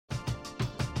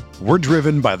We're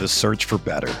driven by the search for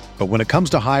better. But when it comes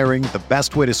to hiring, the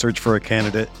best way to search for a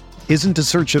candidate isn't to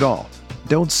search at all.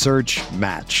 Don't search,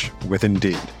 match with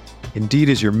Indeed. Indeed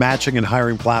is your matching and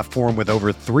hiring platform with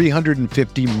over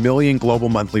 350 million global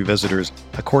monthly visitors,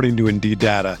 according to Indeed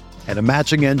data, and a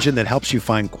matching engine that helps you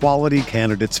find quality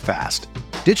candidates fast.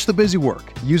 Ditch the busy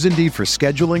work. Use Indeed for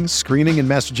scheduling, screening, and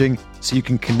messaging so you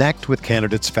can connect with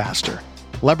candidates faster.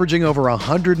 Leveraging over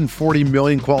 140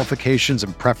 million qualifications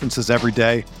and preferences every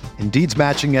day, Indeed's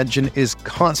matching engine is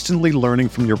constantly learning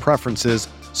from your preferences,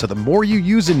 so the more you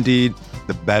use Indeed,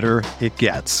 the better it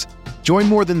gets. Join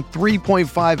more than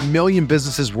 3.5 million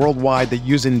businesses worldwide that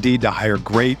use Indeed to hire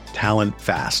great talent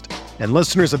fast. And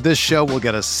listeners of this show will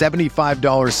get a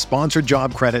 $75 sponsored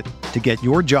job credit to get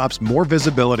your jobs more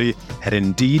visibility at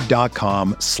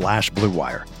Indeed.com/Blue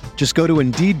Wire. Just go to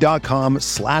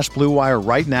Indeed.com/Blue Wire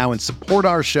right now and support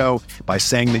our show by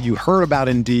saying that you heard about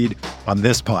Indeed on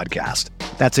this podcast.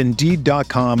 That's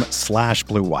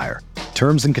Indeed.com/Blue Wire.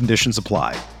 Terms and conditions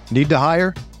apply. Need to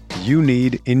hire? You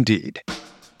need Indeed.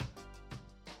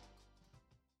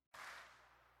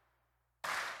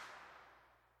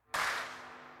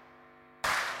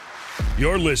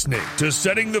 You're listening to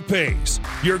Setting the Pace,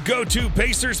 your go-to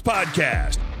Pacers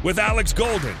podcast with Alex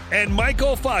Golden and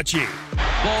Michael Facci.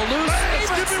 Ball loose. Lance,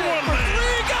 give me one,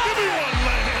 Lance. Give me one,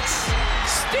 Lance.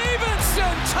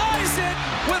 Stevenson ties it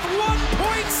with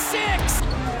 1.6.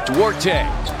 Duarte,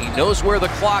 he knows where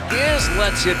the clock is,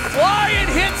 lets it fly and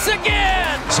hits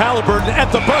again. Halliburton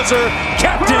at the buzzer.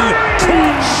 Captain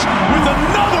Crunch with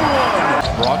another one.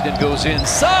 Brogdon goes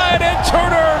inside and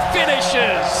Turner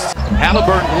finishes.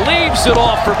 Halliburton leaves it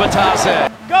off for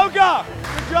Batase. Go, go.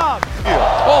 Good job.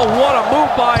 Oh, what a move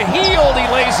by Hield. He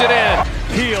lays it in.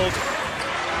 Hield.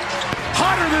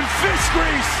 Hotter than fish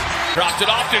grease. Dropped it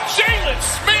off to Jalen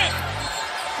Smith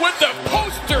with the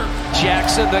poster.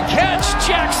 Jackson the catch.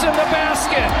 Jackson the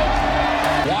basket.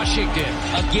 Washington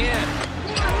again.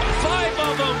 5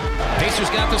 of them.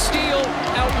 Pacers got the steal.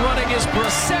 Outrunning is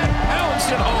Brissett. Pounds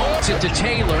it home. It's it to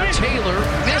Taylor. Taylor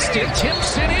missed it.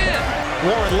 Tips it in.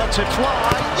 Warren lets it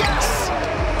fly. Yes!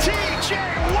 T.J.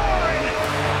 Warren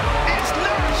is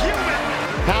not human.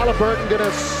 Halliburton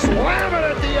gonna slam it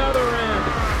at the other end.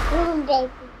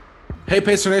 Hey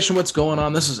Pacer Nation, what's going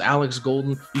on? This is Alex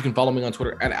Golden. You can follow me on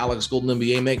Twitter at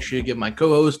AlexGoldenNBA. Make sure you give my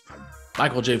co-host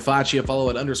Michael J. Facci a follow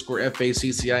at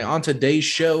 _FACCI. On today's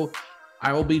show,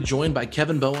 I will be joined by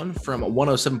Kevin Bowen from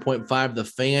 107.5 The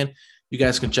Fan. You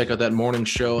guys can check out that morning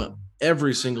show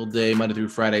every single day, Monday through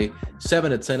Friday,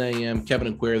 7 to 10 a.m. Kevin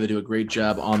and Queer, they do a great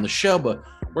job on the show, but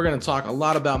we're going to talk a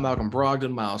lot about Malcolm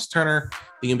Brogdon, Miles Turner,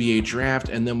 the NBA draft,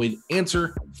 and then we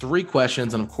answer 3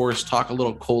 questions and, of course, talk a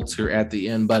little Colts here at the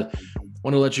end. But I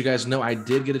want to let you guys know I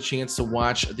did get a chance to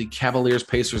watch the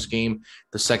Cavaliers-Pacers game,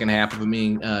 the second half of it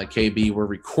being KB. We're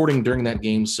recording during that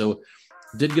game, so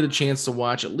did get a chance to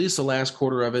watch at least the last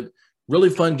quarter of it. Really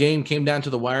fun game, came down to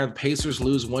the wire. The Pacers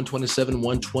lose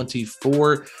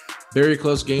 127-124. Very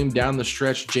close game down the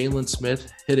stretch. Jalen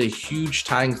Smith hit a huge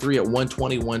tying 3 at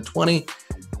 120-120.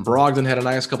 Brogdon had a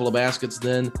nice couple of baskets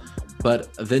then,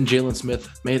 but then Jalen Smith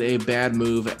made a bad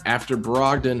move after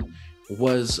Brogdon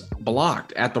was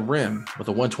blocked at the rim with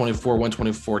a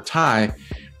 124-124 tie.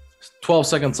 12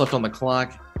 seconds left on the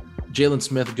clock. Jalen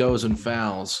Smith goes and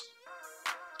fouls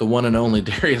the one and only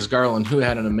Darius Garland, who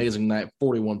had an amazing night,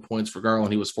 41 points for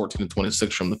Garland. He was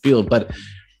 14-26 from the field, but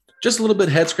just a little bit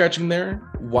head scratching there.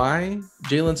 Why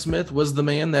Jalen Smith was the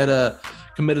man that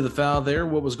committed the foul there?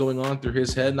 What was going on through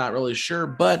his head? Not really sure,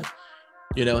 but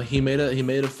you know, he made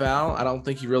a foul. I don't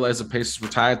think he realized the Pacers were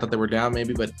tied. Thought they were down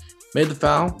maybe, but made the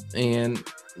foul, and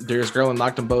Darius Garland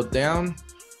knocked them both down.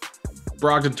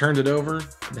 Brogdon turned it over,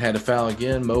 had a foul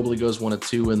again. Mobley goes 1 of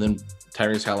 2, and then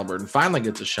Tyrese Halliburton finally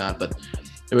gets a shot, but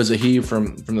it was a heave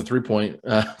from the 3-point,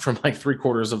 from like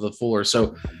 3/4 of the floor.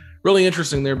 So really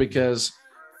interesting there because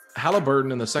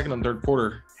Halliburton in the second and third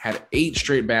quarter had 8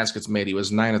 straight baskets made. He was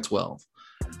 9 of 12.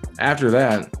 After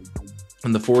that,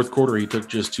 in the fourth quarter, he took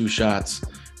just 2 shots,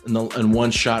 and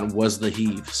one shot was the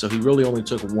heave. So he really only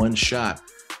took 1 shot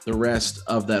the rest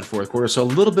of that fourth quarter. So a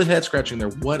little bit head scratching there.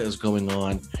 What is going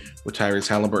on with Tyrese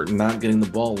Halliburton not getting the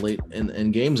ball late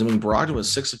in games? I mean, Brogdon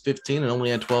was 6 of 15 and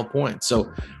only had 12 points.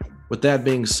 So with that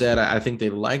being said, I think they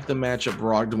like the matchup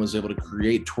Brogdon was able to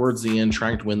create towards the end,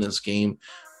 trying to win this game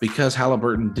because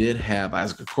Halliburton did have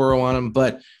Isaac Okoro on him,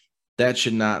 but that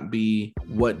should not be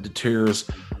what deters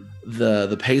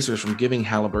the Pacers from giving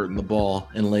Halliburton the ball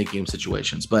in late game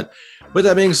situations. But with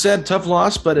that being said, tough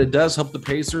loss, but it does help the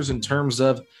Pacers in terms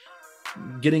of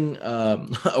getting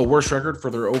a worse record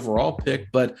for their overall pick,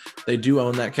 but they do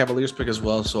own that Cavaliers pick as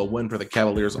well, so a win for the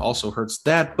Cavaliers also hurts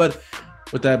that. But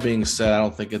with that being said, I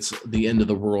don't think it's the end of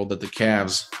the world that the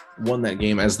Cavs won that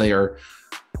game, as they are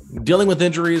dealing with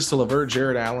injuries to LeVert,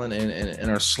 Jared Allen,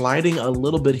 and are sliding a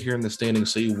little bit here in the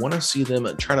standings. So you want to see them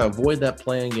try to avoid that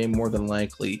play-in game more than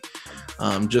likely,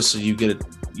 just so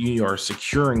you are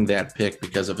securing that pick,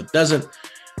 because if it doesn't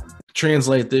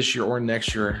translate this year or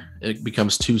next year, it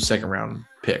becomes 2 second-round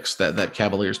picks, that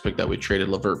Cavaliers pick that we traded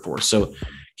LeVert for. So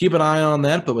keep an eye on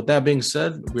that. But with that being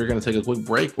said, we're going to take a quick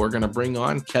break. We're going to bring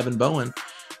on Kevin Bowen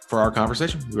for our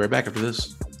conversation. We'll be right back after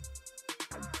this.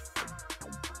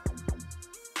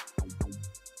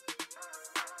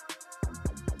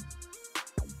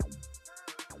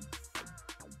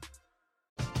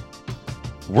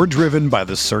 We're driven by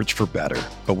the search for better.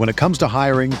 But when it comes to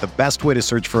hiring, the best way to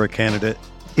search for a candidate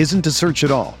isn't to search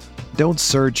at all. Don't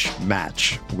search,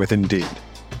 match with Indeed.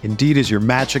 Indeed is your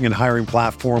matching and hiring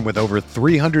platform with over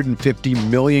 350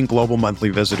 million global monthly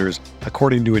visitors,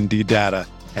 according to Indeed data,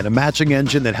 and a matching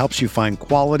engine that helps you find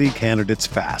quality candidates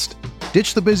fast.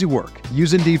 Ditch the busy work.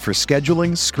 Use Indeed for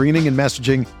scheduling, screening, and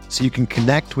messaging so you can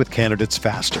connect with candidates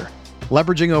faster.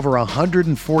 Leveraging over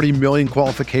 140 million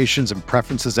qualifications and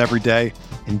preferences every day,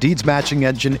 Indeed's matching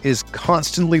engine is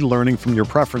constantly learning from your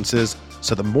preferences,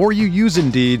 so the more you use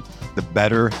Indeed, the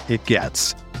better it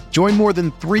gets. Join more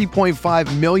than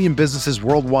 3.5 million businesses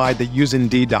worldwide that use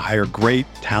Indeed to hire great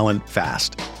talent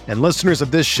fast. And listeners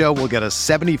of this show will get a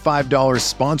 $75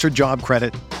 sponsored job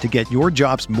credit to get your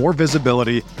jobs more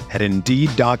visibility at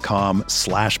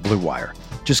Indeed.com/Blue Wire.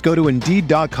 Just go to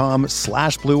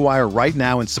Indeed.com/Blue Wire right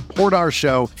now and support our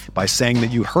show by saying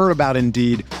that you heard about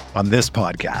Indeed on this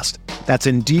podcast. That's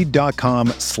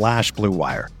Indeed.com/Blue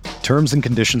Wire. Terms and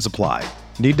conditions apply.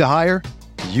 Need to hire?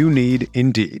 You need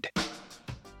Indeed.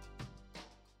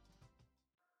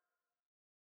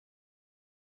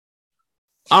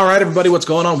 All right, everybody, what's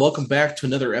going on? Welcome back to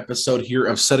another episode here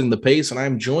of Setting the Pace, and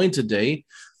I'm joined today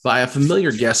by a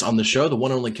familiar guest on the show, the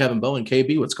one and only Kevin Bowen.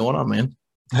 KB, what's going on, man?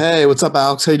 Hey, what's up,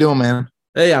 Alex? How you doing, man?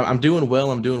 Hey, I'm doing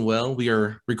well. We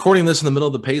are recording this in the middle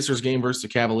of the Pacers game versus the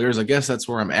Cavaliers. I guess that's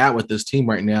where I'm at with this team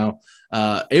right now.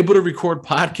 Able to record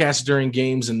podcasts during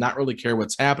games and not really care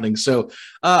what's happening. So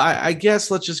I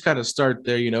guess let's just kind of start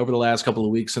there. Over the last couple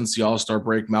of weeks since the All-Star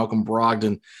break, Malcolm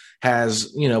Brogdon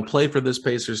has, played for this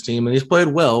Pacers team, and he's played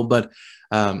well. But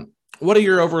what are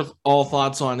your overall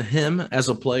thoughts on him as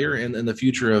a player and the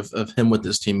future of him with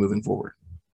this team moving forward?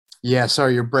 Yeah,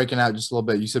 sorry, you're breaking out just a little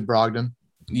bit. You said Brogdon?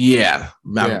 Yeah,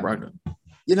 Malcolm Brogdon.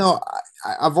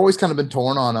 I've always kind of been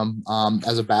torn on him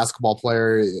as a basketball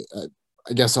player.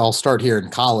 I guess I'll start here in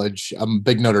college. I'm a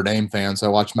big Notre Dame fan, so I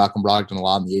watched Malcolm Brogdon a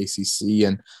lot in the ACC,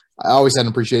 and I always had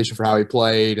an appreciation for how he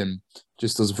played and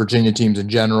just those Virginia teams in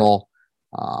general.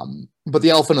 But the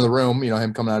elephant in the room,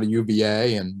 him coming out of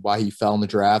UVA and why he fell in the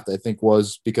draft, I think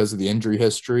was because of the injury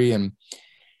history. And,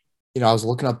 I was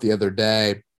looking up the other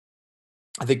day,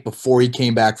 I think before he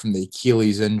came back from the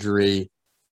Achilles injury,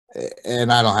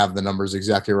 and I don't have the numbers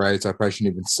exactly right, so I probably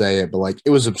shouldn't even say it, but it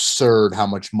was absurd how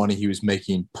much money he was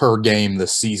making per game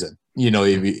this season.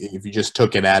 If you just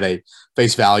took it at a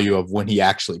face value of when he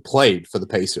actually played for the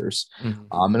Pacers.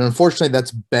 Mm-hmm. And unfortunately,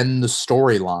 that's been the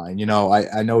storyline.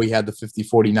 I know he had the 50,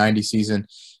 40, 90 season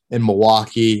in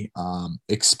Milwaukee.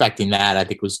 Expecting that, I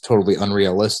think, was totally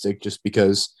unrealistic just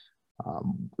because,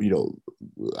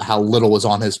 how little was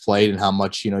on his plate and how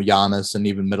much, Giannis and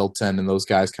even Middleton and those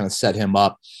guys kind of set him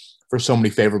up for so many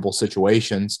favorable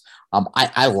situations.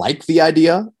 I like the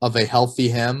idea of a healthy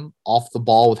him off the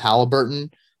ball with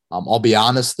Halliburton. I'll be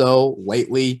honest, though,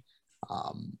 lately,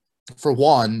 for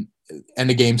one,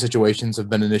 end-of-game situations have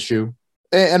been an issue,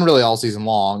 and really all season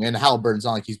long. And Halliburton's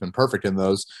not like he's been perfect in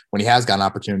those when he has gotten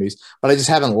opportunities. But I just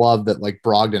haven't loved that,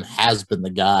 Brogdon has been the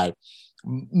guy,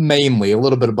 mainly. A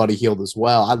little bit of Buddy Hield as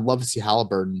well. I'd love to see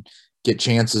Halliburton get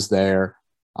chances there.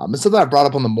 And something I brought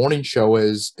up on the morning show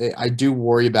is I do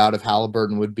worry about if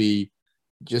Halliburton would be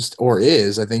I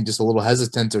think, just a little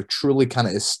hesitant to truly kind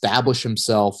of establish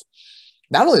himself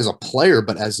not only as a player,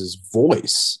 but as his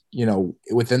voice,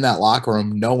 within that locker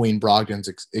room, knowing Brogdon's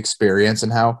experience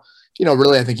and how,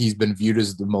 really I think he's been viewed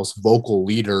as the most vocal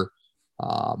leader,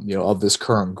 of this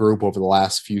current group over the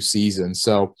last few seasons.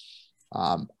 So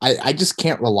I just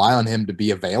can't rely on him to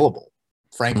be available,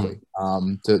 frankly,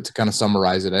 to kind of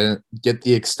summarize it. I didn't get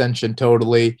the extension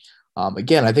totally.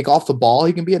 Again, I think off the ball,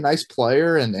 he can be a nice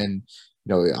player and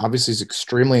obviously he's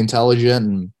extremely intelligent,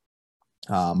 and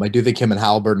I do think him and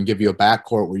Halliburton give you a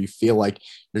backcourt where you feel like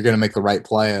you're going to make the right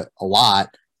play a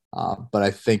lot. But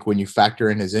I think when you factor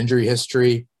in his injury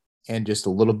history and just a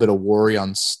little bit of worry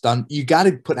on you got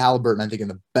to put Halliburton, I think, in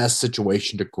the best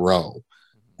situation to grow.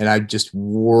 And I just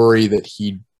worry that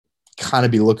he'd kind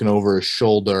of be looking over his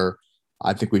shoulder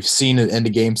I think we've seen it end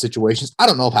of game situations. I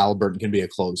don't know if Halliburton can be a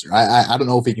closer. I don't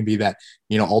know if he can be that,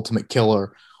 ultimate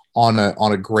killer on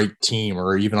a great team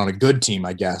or even on a good team,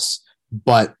 I guess.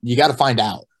 But you got to find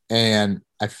out. And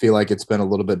I feel like it's been a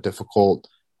little bit difficult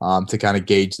to kind of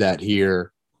gauge that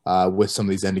here with some of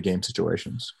these end of game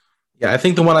situations. Yeah, I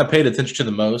think the one I paid attention to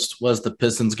the most was the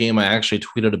Pistons game. I actually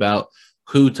tweeted about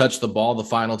who touched the ball the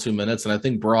final 2 minutes, and I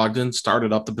think Brogdon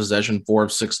started up the possession 4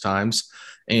 of 6 times.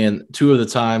 And 2 of the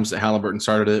times that Halliburton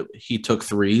started it, he took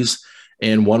threes,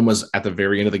 and one was at the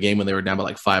very end of the game when they were down by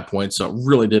like 5 points, so it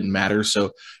really didn't matter.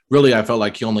 So really, I felt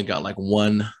like he only got like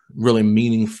one really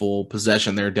meaningful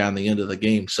possession there down the end of the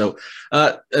game. So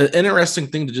an interesting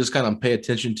thing to just kind of pay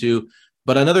attention to.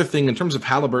 But another thing in terms of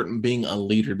Halliburton being a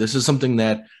leader, this is something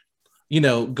that,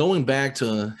 going back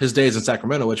to his days in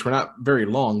Sacramento, which were not very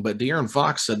long, but De'Aaron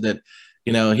Fox said that,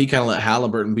 he kind of let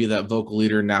Halliburton be that vocal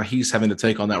leader. Now he's having to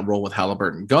take on that role with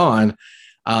Halliburton gone.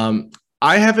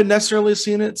 I haven't necessarily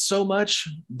seen it so much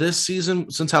this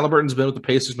season since Halliburton's been with the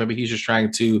Pacers. Maybe he's just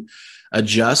trying to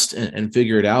adjust and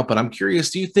figure it out. But I'm curious,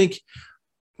 do you think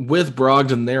with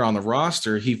Brogdon there on the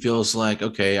roster, he feels like,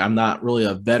 okay, I'm not really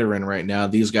a veteran right now.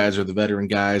 These guys are the veteran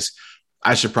guys.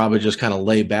 I should probably just kind of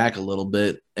lay back a little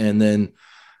bit, and then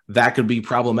that could be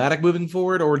problematic moving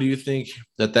forward? Or do you think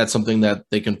that that's something that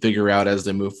they can figure out as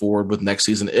they move forward with next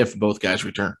season if both guys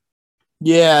return?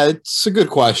 Yeah, it's a good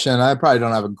question. I probably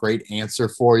don't have a great answer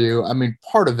for you. I mean,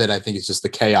 part of it, I think, is just the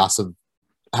chaos of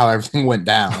how everything went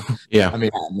down. Yeah. I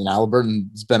mean,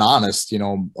 Halliburton's been honest,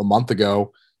 a month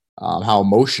ago, how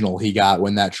emotional he got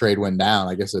when that trade went down.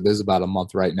 I guess it is about a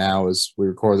month right now as we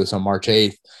record this on March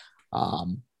 8th.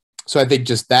 So I think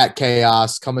just that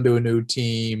chaos, coming to a new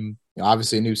team,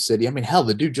 obviously a new city. I mean, hell,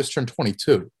 the dude just turned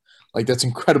 22. Like, that's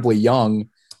incredibly young.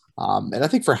 And I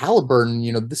think for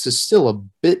Halliburton, this is still a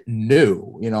bit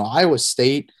new. Iowa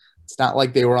State, it's not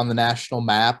like they were on the national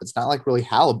map. It's not like really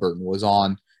Halliburton was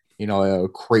on, a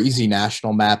crazy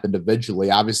national map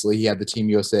individually. Obviously, he had the Team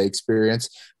USA experience.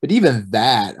 But even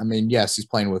that, I mean, yes, he's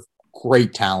playing with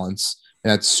great talents,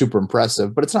 and that's super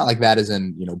impressive. But it's not like that is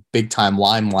in, big-time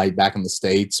limelight back in the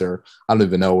States, or I don't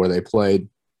even know where they played.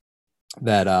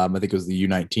 That I think it was the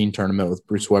U19 tournament with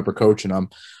Bruce Weber coaching them.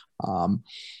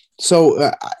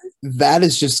 So that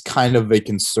is just kind of a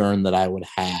concern that I would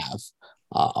have.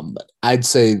 I'd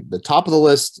say the top of the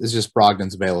list is just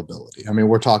Brogdon's availability. I mean,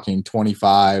 we're talking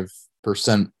 25%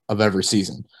 of every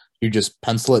season. You just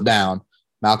pencil it down.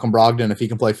 Malcolm Brogdon, if he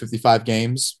can play 55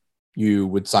 games, you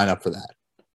would sign up for that.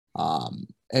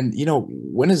 And,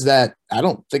 when is that? I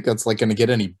don't think that's going to get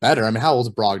any better. I mean, how old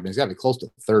is Brogdon? He's got to be close to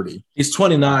 30. He's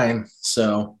 29.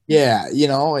 So, yeah,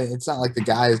 it's not like the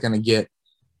guy is going to get,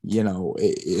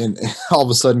 and all of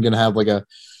a sudden going to have like a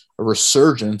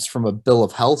resurgence from a bill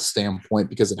of health standpoint,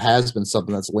 because it has been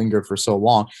something that's lingered for so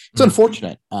long. It's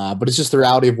unfortunate, but it's just the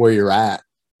reality of where you're at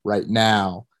right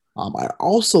now. I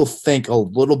also think a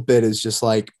little bit is just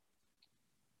like,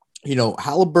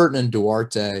 Halliburton and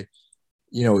Duarte,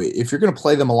 if you're going to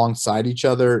play them alongside each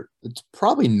other, it's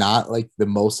probably not like the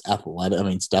most athletic. I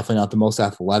mean, it's definitely not the most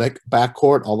athletic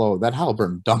backcourt, although that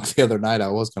Halliburton dunk the other night, I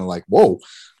was kind of like, whoa.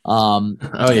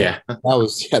 Oh yeah, that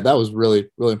was really,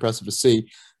 really impressive to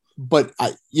see. But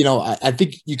I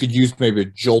think you could use maybe a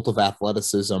jolt of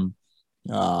athleticism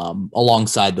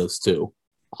alongside those two.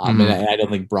 And I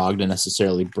don't think Brogdon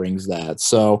necessarily brings that.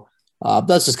 So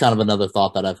that's just kind of another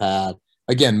thought that I've had.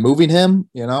 Again, moving him,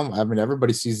 I mean,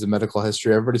 everybody sees the medical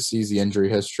history, everybody sees the injury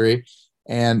history,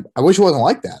 and I wish it wasn't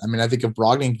like that. I mean, I think if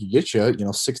Brogdon could get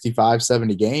you, 65,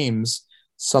 70 games,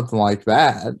 something like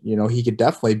that, he could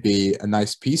definitely be a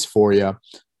nice piece for you.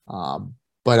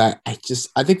 But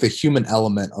I think the human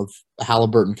element of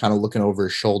Halliburton kind of looking over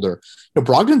his shoulder,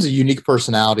 Brogdon's a unique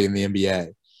personality in the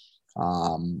NBA.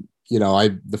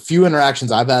 The few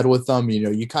interactions I've had with him,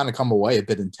 you kind of come away a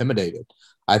bit intimidated,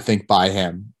 I think, by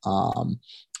him.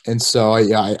 And so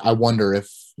I wonder if,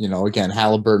 again,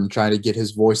 Halliburton trying to get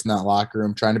his voice in that locker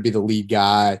room, trying to be the lead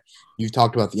guy. You've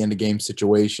talked about the end of game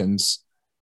situations.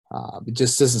 It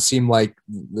just doesn't seem like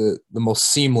the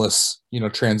most seamless,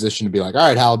 transition to be like, all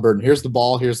right, Halliburton, here's the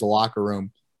ball, here's the locker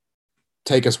room.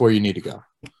 Take us where you need to go.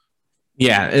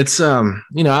 Yeah, it's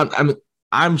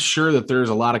I'm sure that there's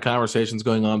a lot of conversations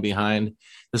going on behind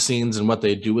the scenes and what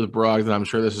they do with Brogdon. I'm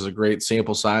sure this is a great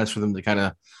sample size for them to kind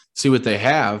of see what they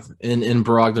have in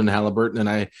Brogdon and Halliburton. And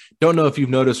I don't know if you've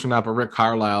noticed or not, but Rick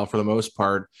Carlisle, for the most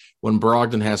part, when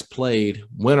Brogdon has played,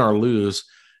 win or lose,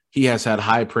 he has had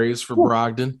high praise for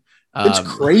Brogdon. It's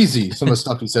crazy, some of the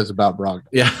stuff he says about Brogdon.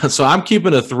 Yeah, so I'm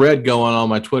keeping a thread going on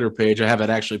my Twitter page. I have it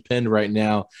actually pinned right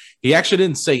now. He actually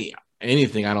didn't say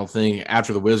anything, I don't think,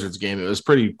 after the Wizards game. It was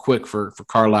pretty quick for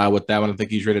Carlisle with that one. I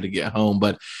think he's ready to get home.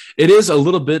 But it is a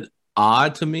little bit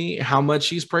odd to me how much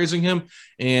he's praising him.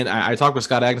 And I talked with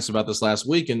Scott Agnes about this last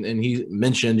week, and he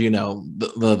mentioned,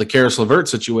 the Karis LeVert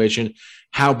situation,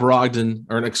 how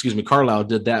Carlisle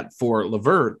did that for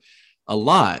LeVert a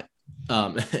lot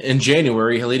in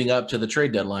January leading up to the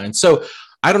trade deadline. So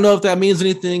I don't know if that means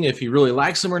anything, if he really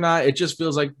likes him or not. It just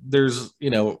feels like there's,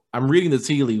 I'm reading the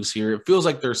tea leaves here. It feels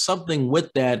like there's something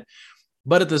with that.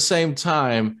 But at the same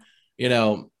time,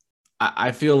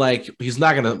 I feel like he's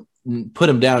not going to put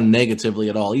him down negatively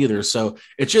at all either. So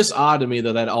it's just odd to me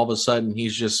that all of a sudden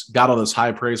he's just got all this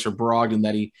high praise for Brogdon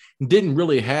that he didn't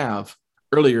really have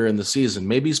earlier in the season.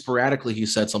 Maybe sporadically he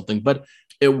said something, but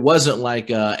it wasn't like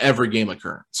every game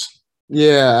occurrence.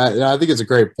 Yeah, I think it's a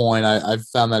great point. I've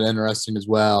found that interesting as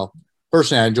well.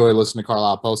 Personally, I enjoy listening to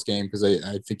Carlisle post-game because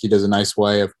I think he does a nice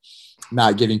way of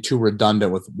not getting too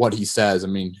redundant with what he says. I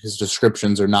mean, his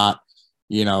descriptions are not,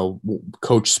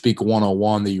 coach speak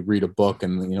 101 that you read a book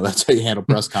and, that's how you handle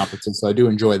press conferences. So I do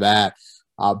enjoy that.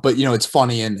 But, it's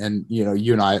funny. And,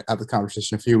 you and I had the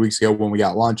conversation a few weeks ago when we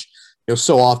got lunch.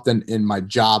 So often in my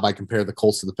job, I compare the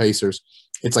Colts to the Pacers.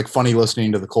 It's like funny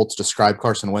listening to the Colts describe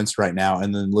Carson Wentz right now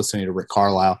and then listening to Rick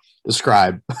Carlisle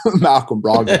describe Malcolm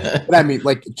Brogdon. But I mean,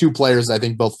 like two players, I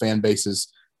think both fan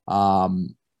bases,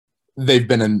 they've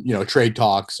been in, trade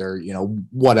talks or,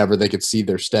 whatever, they could see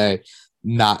their stay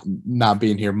not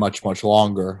being here much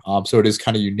longer. So it is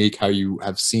kind of unique how you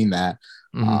have seen that.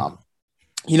 Mm-hmm.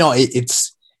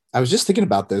 I was just thinking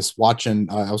about this I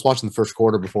was watching the first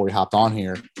quarter before we hopped on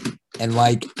here. And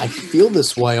I feel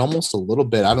this way almost a little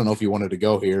bit. I don't know if you wanted to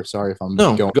go here. Sorry if I'm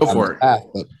going go for it. Path,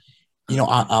 but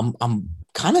I'm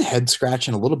kind of head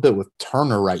scratching a little bit with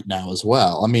Turner right now as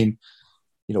well. I mean,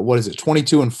 what is it?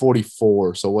 22 and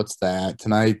 44. So what's that?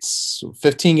 Tonight's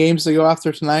 15 games to go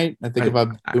after tonight. I think if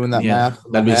I'm doing that math,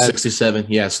 that'd be 67.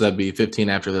 Yeah, so that'd be 15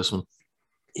 after this one.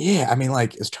 Yeah, I mean,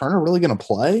 is Turner really going to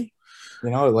play?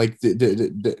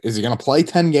 Is he going to play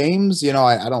 10 games?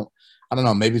 I don't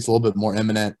know. Maybe it's a little bit more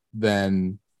imminent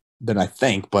than I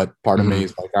think, but part of me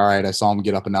is like, all right, I saw him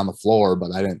get up and down the floor,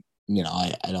 but I didn't,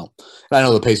 I don't. I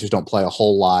know the Pacers don't play a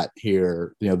whole lot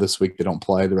here. This week they don't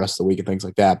play the rest of the week and things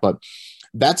like that. But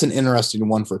that's an interesting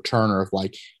one for Turner. Of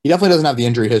he definitely doesn't have the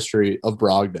injury history of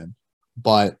Brogdon,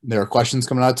 but there are questions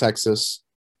coming out of Texas,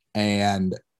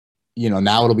 and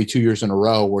now it'll be 2 years in a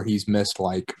row where he's missed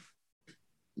I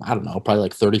don't know, probably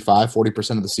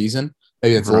 35-40% of the season.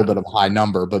 Maybe it's a little bit of a high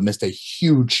number, but missed a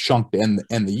huge chunk to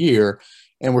end the year.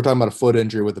 And we're talking about a foot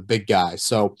injury with a big guy.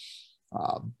 So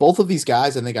both of these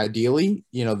guys, I think ideally,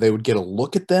 they would get a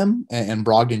look at them. And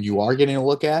Brogdon, you are getting a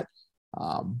look at.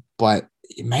 But,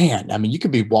 man, I mean, you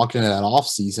could be walking into that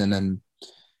offseason and,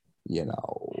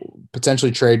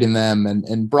 potentially trading them.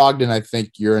 And Brogdon, I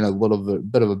think you're in a little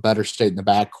bit of a better state in the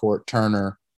backcourt.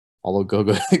 Turner, although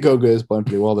Goga is playing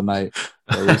pretty well tonight.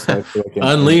 At least I feel like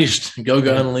unleashed.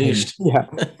 Goga unleashed. Yeah.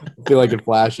 I feel like it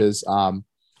flashes. Stop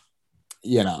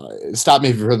me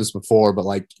if you've heard this before,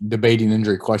 but debating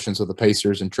injury questions with the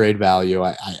Pacers and trade value,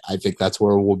 I think that's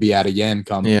where we'll be at again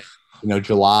come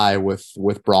July with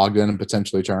Brogdon and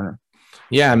potentially Turner.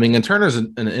 Yeah, I mean, and Turner's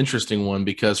an interesting one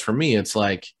because for me, it's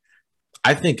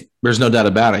I think there's no doubt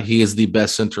about it. He is the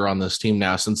best center on this team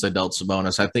now since they dealt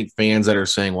Sabonis. I think fans that are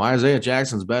saying, why Isaiah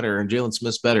Jackson's better and Jalen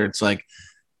Smith's better, it's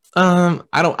I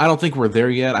don't think we're there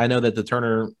yet. I know that the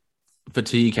Turner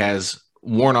fatigue has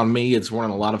worn on me. It's worn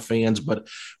on a lot of fans, but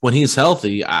when he's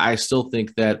healthy, I still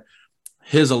think that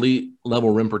his elite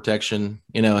level rim protection,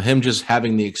 him just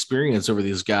having the experience over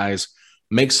these guys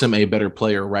makes him a better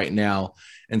player right now.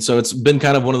 And so it's been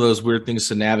kind of one of those weird things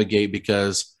to navigate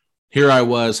because here I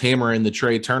was hammering the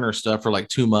Trey Turner stuff for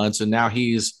 2 months, and now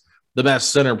he's the best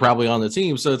center probably on the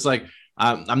team. So it's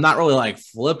I'm not really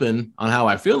flipping on how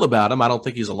I feel about him. I don't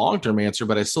think he's a long-term answer,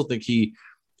 but I still think he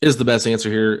is the best answer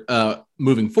here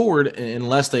moving forward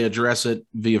unless they address it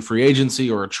via free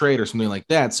agency or a trade or something like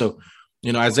that. So,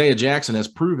 Isaiah Jackson has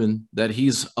proven that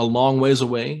he's a long ways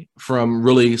away from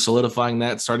really solidifying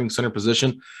that starting center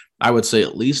position. I would say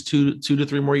at least two to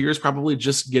 3 more years, probably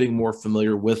just getting more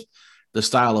familiar with the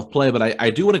style of play. But I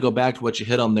do want to go back to what you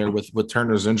hit on there with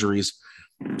Turner's injuries.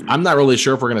 I'm not really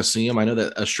sure if we're going to see him. I know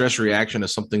that a stress reaction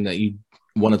is something that you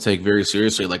want to take very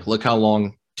seriously. Look how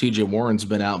long TJ Warren's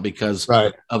been out because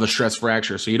of a stress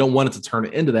fracture. So you don't want it to turn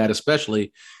into that,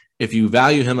 especially if you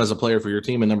value him as a player for your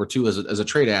team and number 2 as a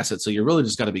trade asset. So you really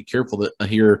just got to be careful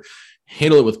to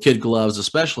handle it with kid gloves,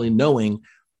 especially knowing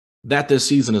that this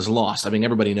season is lost. I mean,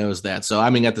 everybody knows that. So, I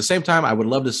mean, at the same time, I would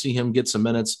love to see him get some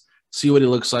minutes, see what he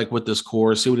looks like with this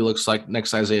core, see what he looks like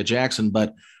next to Isaiah Jackson.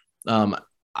 But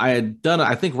I had done,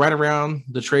 I think, right around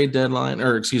the trade deadline,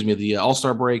 or excuse me, the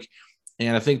All-Star break.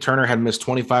 And I think Turner had missed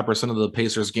 25% of the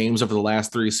Pacers games over the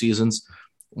last 3 seasons.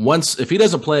 If he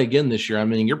doesn't play again this year, I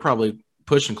mean, you're probably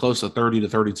pushing close to 30 to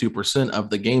 32% of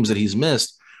the games that he's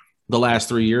missed the last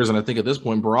 3 years. And I think at this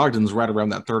point, Brogdon's right around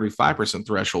that 35%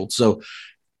 threshold. So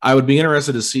I would be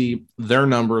interested to see their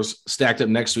numbers stacked up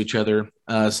next to each other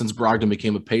since Brogdon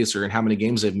became a Pacer and how many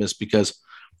games they've missed, because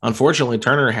unfortunately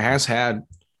Turner has had,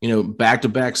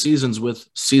 back-to-back seasons with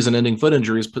season-ending foot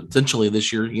injuries potentially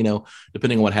this year,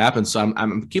 depending on what happens. So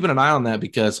I'm keeping an eye on that,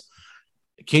 because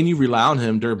can you rely on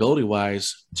him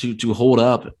durability-wise to hold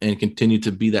up and continue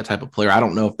to be that type of player? I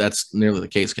don't know if that's nearly the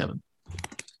case, Kevin.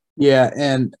 Yeah,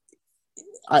 and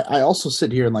I also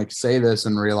sit here and say this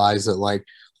and realize that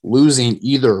losing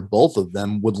either or both of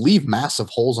them would leave massive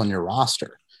holes on your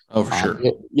roster. Oh, for sure.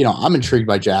 I'm intrigued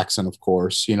by Jackson, of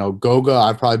course. Goga,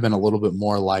 I've probably been a little bit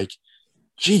more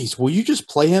geez, will you just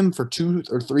play him for 2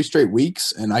 or 3 straight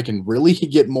weeks and I can really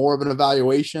get more of an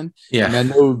evaluation? Yeah. And I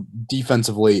know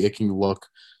defensively it can look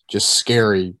just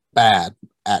scary bad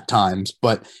at times,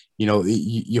 but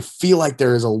you feel like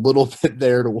there is a little bit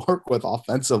there to work with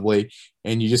offensively,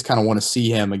 and you just kind of want to see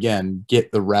him again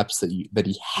get the reps that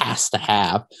he has to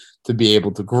have to be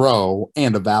able to grow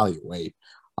and evaluate.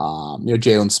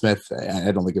 Jalen Smith,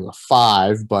 I don't think is a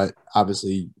 5, but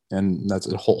obviously, and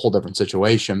that's a whole different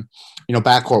situation.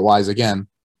 Backcourt wise, again,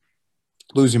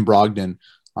 losing Brogdon,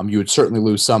 you would certainly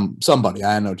lose somebody.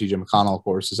 I know TJ McConnell, of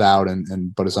course, is out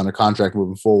but is under contract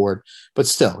moving forward. But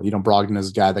still, Brogdon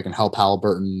is a guy that can help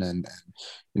Halliburton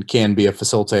and can be a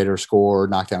facilitator, scorer,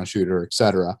 knockdown shooter,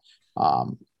 etc.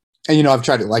 And I've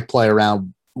tried to play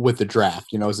around with the draft.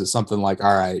 Is it something all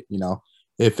right,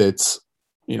 if it's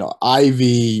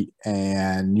Ivy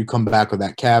and you come back with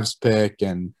that Cavs pick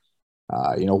and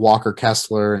Walker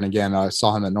Kessler, and again, I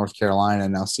saw him at North Carolina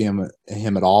and now see him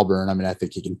at Auburn. I mean, I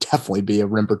think he can definitely be a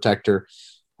rim protector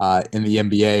in the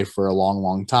NBA for a long,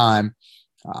 long time.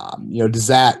 Does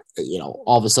that,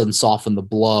 all of a sudden soften the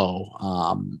blow?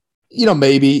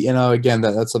 Maybe, again,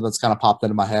 that's something that's kind of popped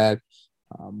into my head.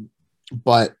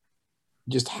 But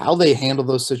just how they handle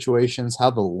those situations,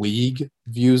 how the league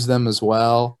views them as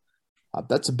well,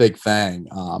 that's a big thing.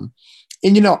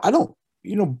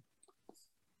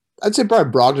 I'd say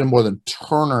probably Brogdon more than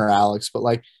Turner, Alex, but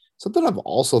something I've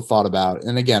also thought about,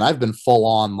 and again, I've been full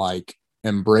on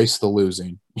embrace the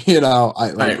losing.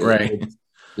 Right.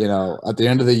 At the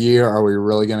end of the year, are we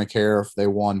really going to care if they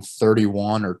won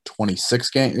 31 or 26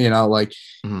 games?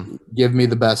 Give me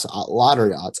the best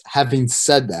lottery odds. Having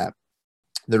said that,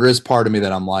 there is part of me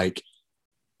that I'm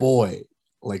boy,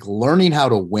 learning how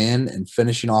to win and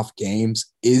finishing off games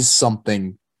is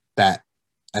something that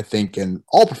I think in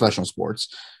all professional sports,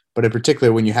 but in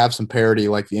particular when you have some parity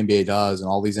like the NBA does and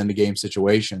all these end of game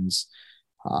situations,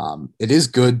 it is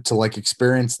good to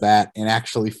experience that and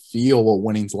actually feel what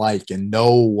winning's like and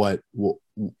know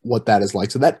what that is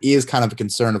like. So that is kind of a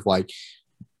concern of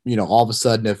all of a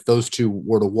sudden if those two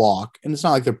were to walk, and it's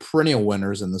not like they're perennial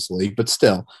winners in this league, but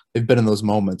still they've been in those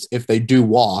moments. If they do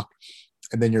walk,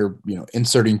 and then you're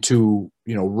inserting 2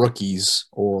 rookies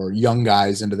or young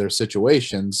guys into their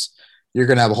situations, you're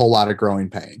going to have a whole lot of growing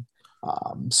pain.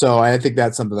 So I think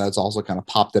that's something that's also kind of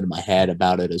popped into my head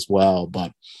about it as well.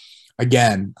 But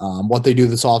again, what they do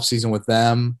this offseason with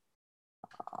them,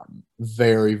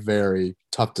 very, very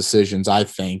tough decisions, I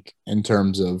think, in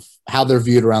terms of how they're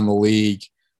viewed around the league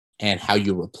and how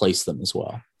you replace them as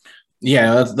well.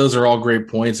 Yeah, those are all great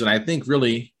points. And I think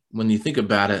really when you think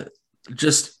about it,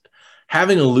 just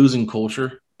having a losing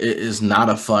culture is not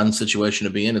a fun situation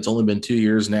to be in. It's only been 2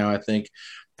 years now, I think.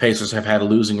 Pacers have had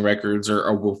losing records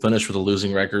or will finish with a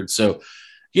losing record. So,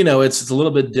 it's a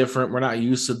little bit different. We're not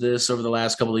used to this over the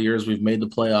last couple of years. We've made the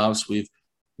playoffs. We've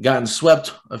gotten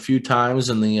swept a few times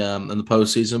in the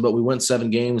postseason, but we went 7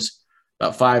 games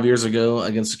about 5 years ago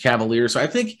against the Cavaliers. So I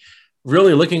think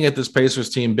really looking at this Pacers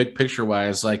team, big picture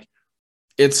wise,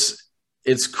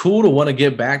 it's cool to want to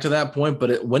get back to that point,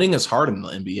 but winning is hard in the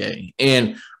NBA.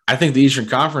 And I think the Eastern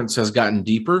Conference has gotten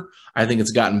deeper. I think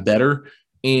it's gotten better.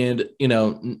 And,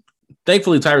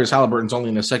 thankfully Tyrese Halliburton's only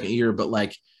in his second year, but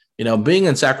being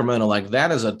in Sacramento,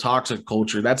 that is a toxic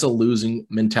culture. That's a losing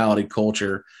mentality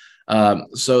culture.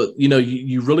 So,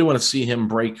 you really want to see him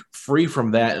break free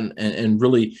from that and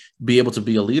really be able to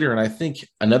be a leader. And I think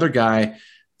another guy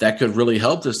that could really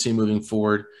help this team moving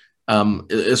forward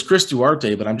is Chris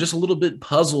Duarte, but I'm just a little bit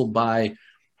puzzled by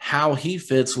how he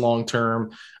fits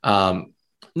long-term.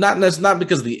 Not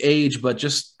because of the age, but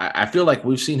just I feel like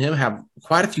we've seen him have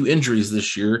quite a few injuries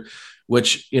this year,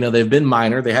 which, they've been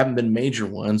minor. They haven't been major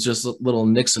ones, just little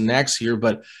nicks and knacks here.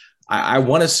 But I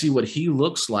want to see what he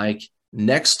looks like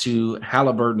next to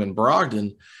Halliburton and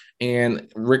Brogdon,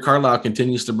 and Rick Carlisle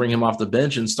continues to bring him off the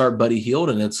bench and start Buddy Hield.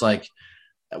 And it's like,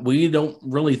 we don't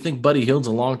really think Buddy Hield's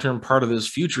a long-term part of his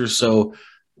future. So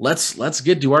let's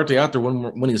get Duarte out there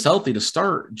when he's healthy to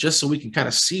start, just so we can kind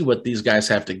of see what these guys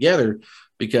have together,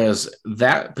 because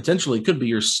that potentially could be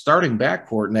your starting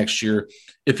backcourt next year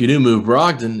if you do move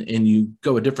Brogdon and you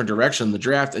go a different direction in the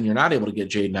draft and you're not able to get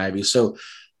Jaden Ivey. So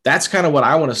that's kind of what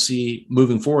I want to see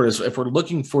moving forward, is if we're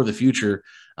looking for the future,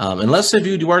 unless they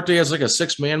view Duarte as like a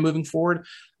six-man moving forward,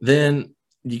 then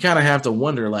you kind of have to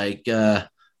wonder, like,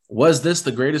 was this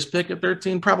the greatest pick at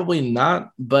 13? Probably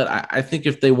not. But I think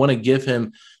if they want to give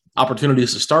him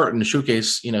opportunities to start and to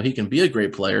showcase, he can be a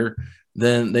great player,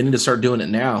 then they need to start doing it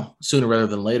now, sooner rather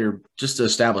than later, just to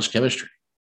establish chemistry.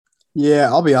 Yeah,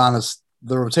 I'll be honest.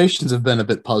 The rotations have been a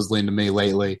bit puzzling to me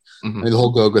lately. Mm-hmm. I mean, the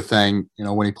whole Goga thing,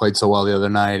 when he played so well the other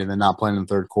night and then not playing in the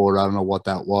third quarter, I don't know what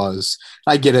that was.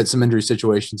 I get it. Some injury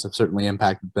situations have certainly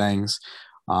impacted things.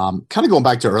 Kind of going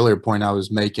back to an earlier point I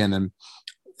was making, and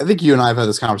I think you and I have had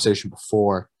this conversation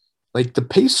before. Like, the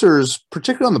Pacers,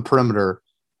 particularly on the perimeter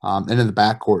and in the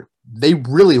backcourt, they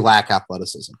really lack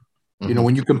athleticism. Mm-hmm.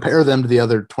 When you compare them to the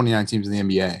other 29 teams in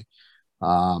the NBA,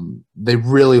 they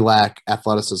really lack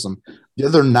athleticism. The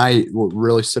other night, what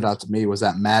really stood out to me was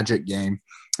that Magic game.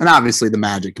 And obviously the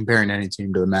Magic, comparing any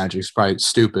team to the Magic is probably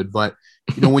stupid. But,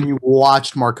 when you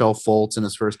watched Markelle Fultz in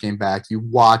his first game back, you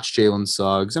watched Jalen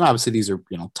Suggs, and obviously these are,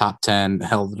 top 10,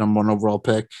 hell, the number 1 overall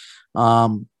pick.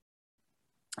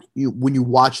 When you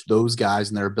watch those guys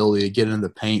and their ability to get into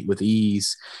the paint with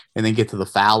ease and then get to the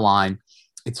foul line,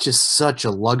 it's just such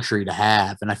a luxury to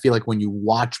have. And I feel like when you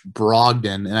watch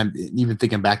Brogdon, and I'm even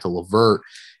thinking back to LeVert,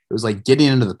 it was like getting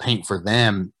into the paint for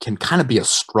them can kind of be a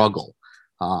struggle.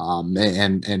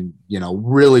 And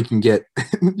really can get,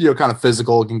 kind of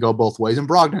physical. It can go both ways. And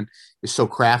Brogdon is so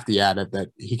crafty at it that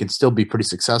he can still be pretty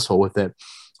successful with it.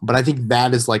 But I think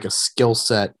that is like a skill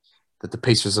set that the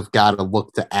Pacers have got to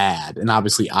look to add. And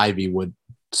obviously Ivy would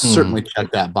certainly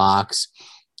check that box.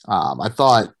 I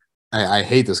thought, I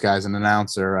hate this guy as an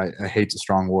announcer. I hate's a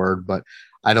strong word, but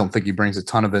I don't think he brings a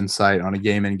ton of insight on a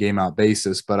game-in, game-out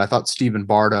basis. But I thought Stephen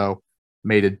Bardo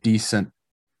made a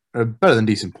better than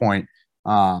decent point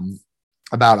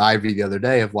about Ivy the other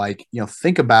day of, like,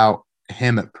 think about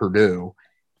him at Purdue.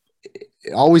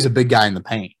 Always a big guy in the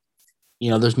paint.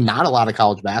 There's not a lot of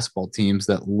college basketball teams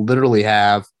that literally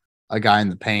have a guy in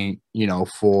the paint,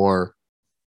 for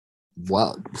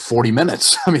 40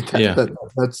 minutes. I mean,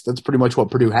 that's pretty much what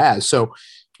Purdue has. So,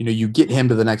 you get him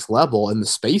to the next level, and the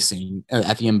spacing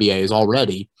at the NBA is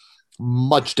already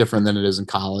much different than it is in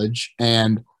college.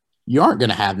 And you aren't going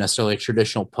to have necessarily a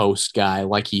traditional post guy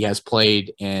like he has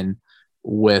played in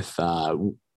with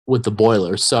the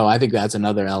Boilers. So I think that's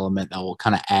another element that will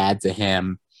kind of add to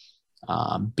him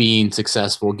being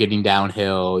successful, getting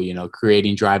downhill,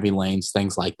 creating driving lanes,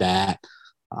 things like that.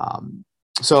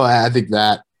 So I think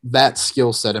that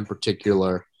skill set in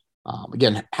particular,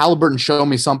 again, Halliburton showed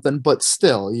me something, but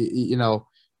still,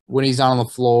 when he's out on the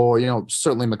floor,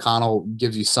 certainly McConnell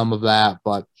gives you some of that,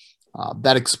 but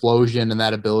that explosion and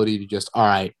that ability to just, all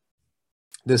right,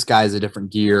 this guy is a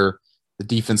different gear. The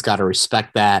defense got to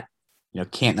respect that,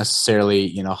 can't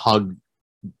necessarily, hug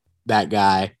that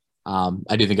guy.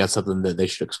 I do think that's something that they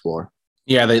should explore.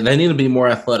 Yeah, they need to be more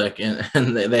athletic,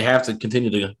 and they have to continue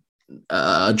to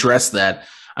address that.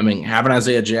 I mean, having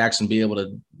Isaiah Jackson be able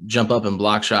to jump up and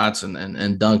block shots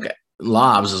and dunk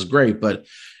lobs is great, but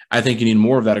I think you need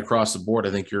more of that across the board.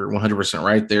 I think you're 100%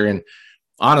 right there. And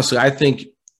honestly, I think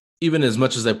even as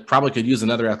much as they probably could use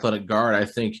another athletic guard, I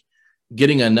think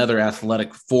getting another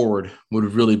athletic forward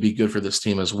would really be good for this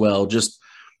team as well. Just,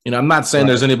 I'm not saying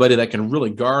there's anybody that can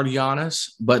really guard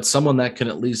Giannis, but someone that can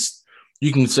at least,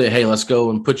 you can say, hey, let's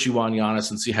go and put you on Giannis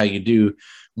and see how you do.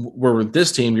 Where with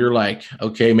this team, you're like,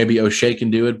 okay, maybe O'Shea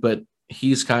can do it, but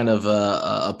he's kind of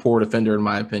a poor defender in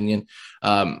my opinion.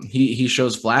 He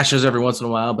shows flashes every once in a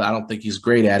while, but I don't think he's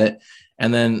great at it.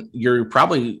 And then you're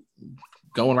probably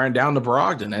going right down to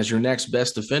Brogdon as your next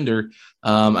best defender.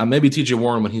 Maybe TJ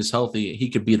Warren, when he's healthy, he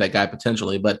could be that guy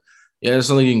potentially, but there's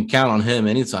something you can count on him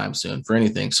anytime soon for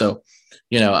anything. So,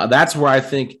 that's where I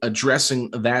think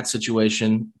addressing that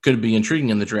situation could be intriguing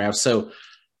in the draft. So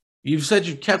you've said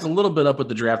you've kept a little bit up with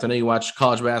the draft. I know you watch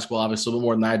college basketball obviously a little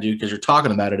more than I do because you're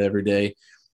talking about it every day.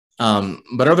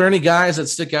 But are there any guys that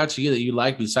stick out to you that you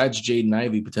like besides Jaden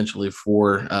Ivey potentially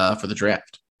for the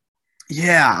draft?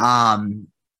 Yeah,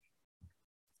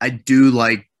 I do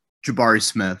like Jabari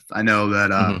Smith. I know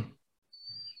that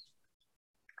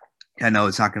I know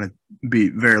it's not going to be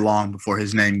very long before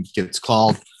his name gets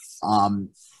called.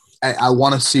 I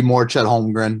want to see more Chet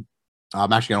Holmgren.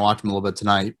 I'm actually going to watch him a little bit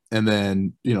tonight. And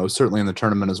then, certainly in the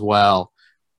tournament as well.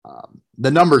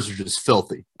 The numbers are just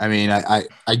filthy. I mean,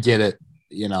 I get it.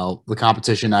 The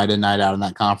competition night in, night out in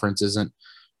that conference isn't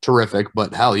terrific,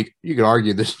 but hell, you could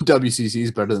argue the WCC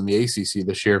is better than the ACC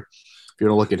this year. If you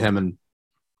want to look at him and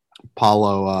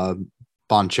Paulo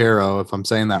Bonchero, if I'm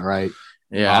saying that right.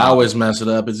 Yeah, I always mess it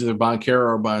up. It's either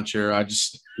Bonchero or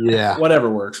Bonchero. Whatever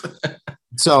works.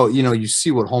 So, you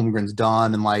see what Holmgren's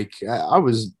done, and I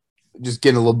was just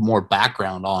getting a little more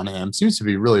background on him. Seems to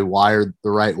be really wired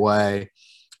the right way.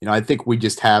 I think we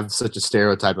just have such a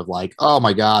stereotype of oh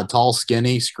my God, tall,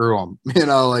 skinny, screw him.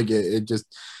 It just,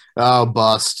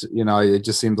 bust. It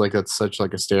just seems like that's such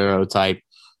a stereotype.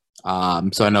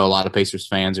 So I know a lot of Pacers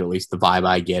fans, or at least the vibe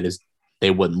I get, is they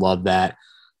wouldn't love that.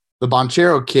 The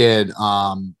Bonchero kid,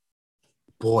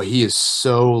 boy, he is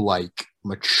so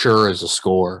mature as a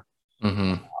scorer.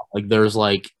 Mm-hmm. There's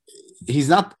he's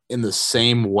not in the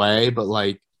same way, but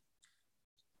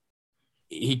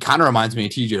he kind of reminds me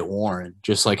of TJ Warren,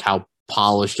 just how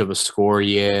polished of a scorer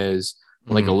he is.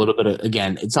 A little bit of,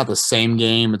 again, it's not the same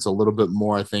game. It's a little bit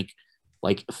more, I think,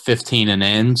 15 and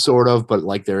in sort of,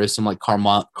 but there is some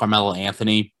Carmelo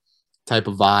Anthony type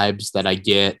of vibes that I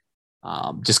get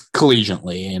just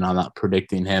collegiately. And I'm not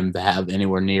predicting him to have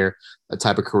anywhere near that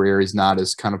type of career. He's not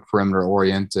as kind of perimeter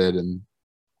oriented,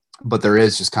 but there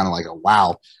is just kind of a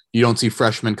wow. You don't see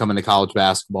freshmen come into college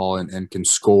basketball and can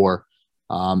score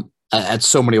at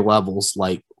so many levels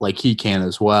like he can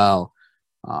as well.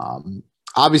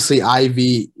 Obviously,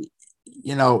 Ivy,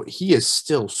 he is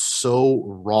still so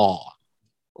raw.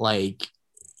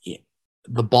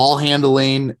 The ball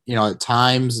handling, at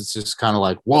times it's just kind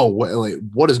of whoa,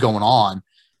 what is going on?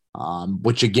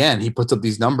 Which, again, he puts up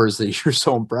these numbers that you're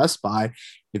so impressed by.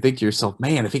 You think to yourself,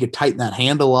 man, if he could tighten that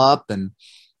handle up and,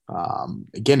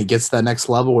 again, he gets to that next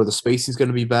level where the spacing is going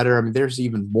to be better. I mean, there's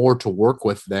even more to work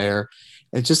with there.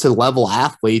 It's just a level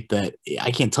athlete that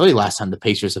I can't tell you last time the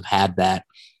Pacers have had that,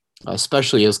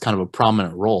 especially as kind of a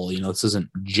prominent role. This isn't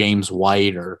James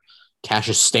White or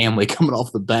Cassius Stanley coming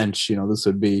off the bench. This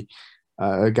would be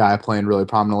a guy playing really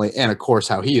prominently. And, of course,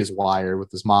 how he is wired with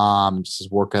his mom and just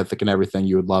his work ethic and everything.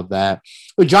 You would love that.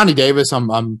 With Johnny Davis,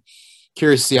 I'm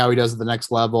curious to see how he does at the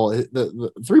next level.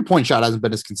 The three-point shot hasn't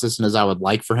been as consistent as I would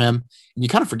like for him. And you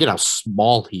kind of forget how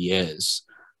small he is.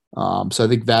 So I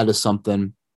think that is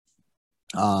something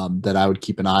that I would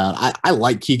keep an eye on. I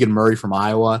like Keegan Murray from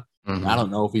Iowa. Mm-hmm. I don't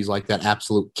know if he's that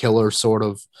absolute killer sort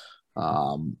of,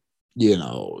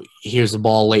 here's the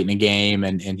ball late in the game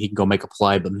and he can go make a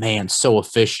play, but man, so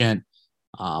efficient.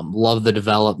 Love the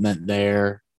development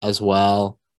there as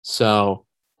well. So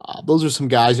those are some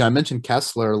guys. I mentioned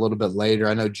Kessler a little bit later.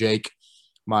 I know Jake,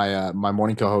 my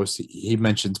morning co-host, he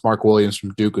mentions Mark Williams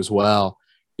from Duke as well.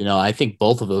 I think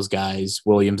both of those guys,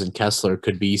 Williams and Kessler,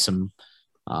 could be some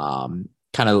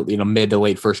kind of, mid to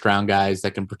late first round guys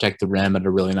that can protect the rim at a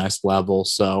really nice level.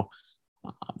 So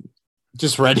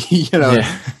just ready, to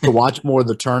watch more of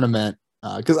the tournament.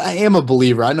 Because I am a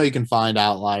believer. I know you can find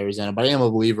outliers in it, but I am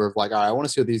a believer of all right, I want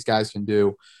to see what these guys can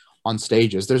do on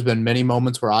stages. There's been many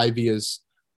moments where Ivy has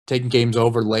taken games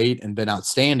over late and been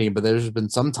outstanding, but there's been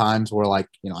some times where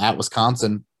at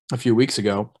Wisconsin a few weeks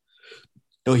ago,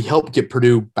 he helped get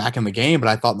Purdue back in the game, but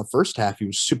I thought in the first half he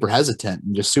was super hesitant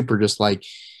and just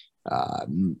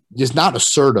not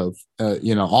assertive,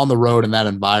 on the road in that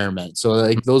environment.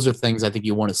 So those are things I think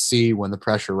you want to see when the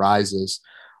pressure rises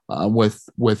with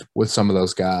some of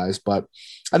those guys. But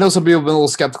I know some people have been a little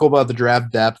skeptical about the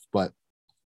draft depth, but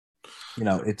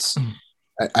it's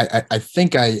I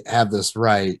think I have this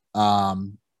right.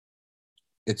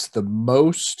 It's the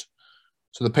most.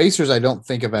 So the Pacers, I don't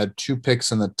think have had two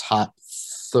picks in the top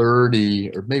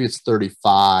 30, or maybe it's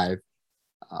 35.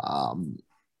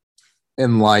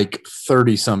 In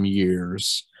 30 some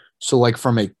years. So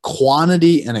from a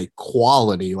quantity and a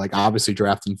quality, obviously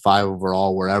drafting 5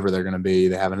 overall, wherever they're going to be,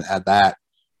 they haven't had that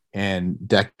in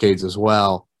decades as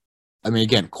well. I mean,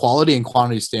 again, quality and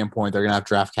quantity standpoint, they're going to have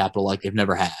draft capital like they've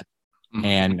never had. Mm-hmm.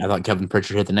 And I thought Kevin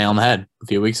Pritchard hit the nail on the head a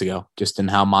few weeks ago, just in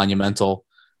how monumental,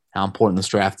 how important this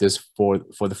draft is for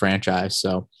the franchise.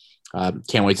 So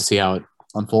can't wait to see how it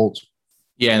unfolds.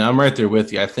 Yeah, and I'm right there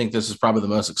with you. I think this is probably the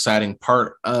most exciting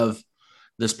part of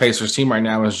this Pacers team right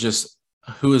now, is just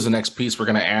who is the next piece we're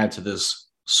going to add to this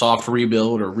soft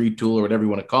rebuild or retool or whatever you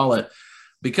want to call it.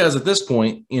 Because at this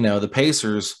point, the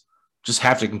Pacers just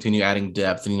have to continue adding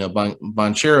depth. And,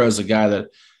 Bonchero is a guy that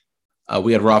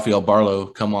we had Rafael Barlow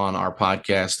come on our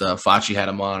podcast. Facci had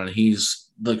him on, and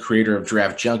he's the creator of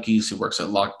Draft Junkies. He works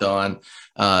at Locked On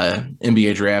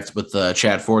NBA Draft with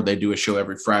Chad Ford. They do a show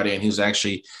every Friday, and he's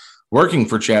actually working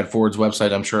for Chad Ford's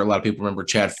website. I'm sure a lot of people remember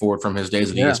Chad Ford from his days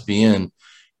at ESPN.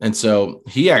 And so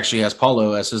he actually has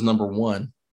Paulo as his number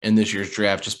one in this year's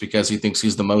draft just because he thinks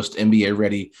he's the most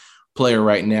NBA-ready player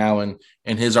right now. And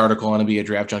his article on NBA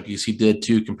Draft Junkies, he did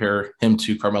too, compare him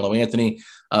to Carmelo Anthony.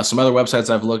 Some other websites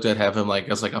I've looked at have him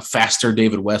as a faster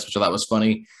David West, which I thought was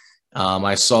funny.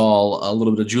 I saw a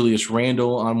little bit of Julius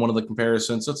Randle on one of the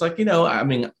comparisons. So it's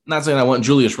not saying I want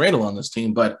Julius Randle on this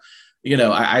team, but,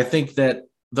 I think that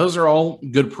those are all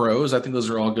good pros. I think those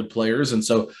are all good players. And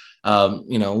so, a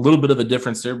little bit of a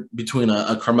difference there between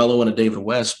a Carmelo and a David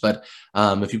West. But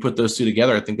if you put those two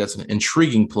together, I think that's an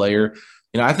intriguing player.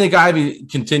 I think Ivy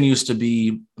continues to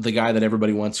be the guy that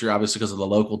everybody wants here, obviously because of the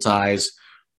local ties.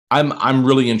 I'm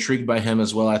really intrigued by him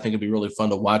as well. I think it'd be really fun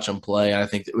to watch him play. I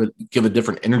think it would give a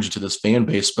different energy to this fan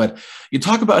base. But you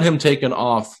talk about him taking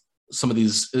off some of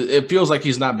these, it feels like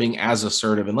he's not being as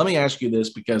assertive. And let me ask you this,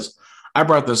 because I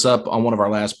brought this up on one of our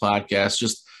last podcasts,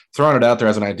 just throwing it out there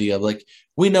as an idea.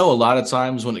 We know a lot of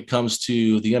times when it comes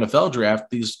to the NFL draft,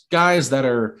 these guys that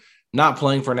are not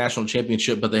playing for a national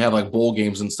championship, but they have bowl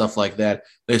games and stuff like that,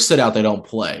 they sit out, they don't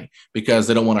play because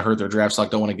they don't want to hurt their draft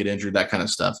stock, don't want to get injured, that kind of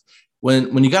stuff.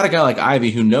 When you got a guy like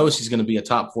Ivy who knows he's going to be a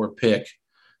top 4 pick,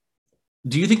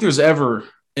 do you think there's ever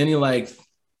anything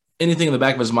in the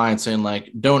back of his mind saying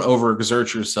don't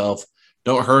overexert yourself,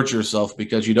 don't hurt yourself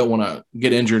because you don't want to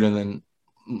get injured and then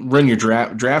ruin your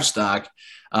draft stock?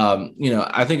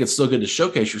 I think it's still good to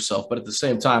showcase yourself, but at the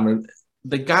same time,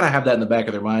 they got to have that in the back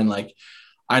of their mind.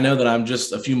 I know that I'm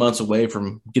just a few months away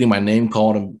from getting my name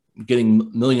called and getting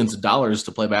millions of dollars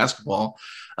to play basketball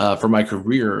for my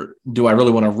career. Do I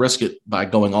really want to risk it by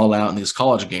going all out in these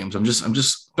college games? I'm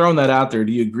just throwing that out there.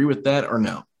 Do you agree with that or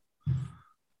no?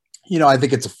 I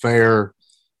think it's a fair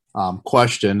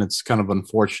question. It's kind of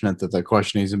unfortunate that the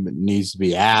question needs to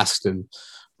be asked,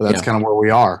 but that's kind of where we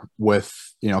are with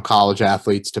college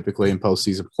athletes typically in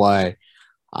postseason play.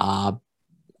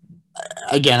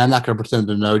 Again, I'm not going to pretend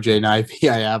to know Jay Ivey.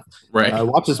 I have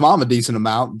watched his mom a decent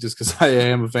amount just because I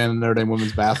am a fan of Notre Dame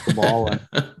women's basketball,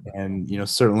 and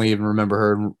certainly even remember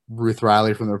her and Ruth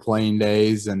Riley from their playing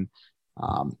days. And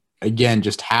again,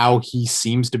 just how he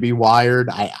seems to be wired,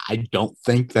 I don't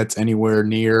think that's anywhere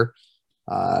near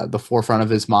the forefront of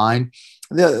his mind.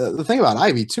 The thing about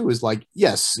Ivy too is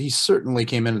yes, he certainly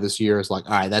came into this year as all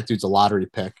right, that dude's a lottery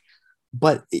pick,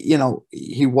 but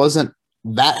he wasn't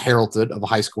that heralded of a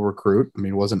high school recruit. I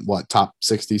mean, wasn't top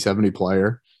 60, 70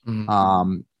 player.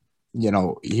 Mm-hmm.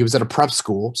 He was at a prep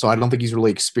school, so I don't think he's really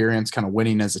experienced kind of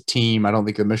winning as a team. I don't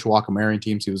think the Mishawaka Marion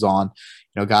teams he was on,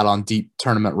 got on deep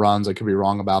tournament runs. I could be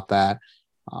wrong about that.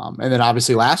 And then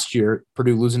obviously last year,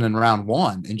 Purdue losing in round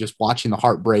 1 and just watching the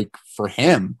heartbreak for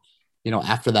him,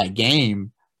 after that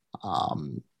game.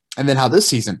 And then how this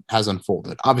season has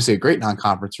unfolded. Obviously a great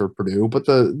non-conference for Purdue, but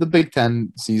the Big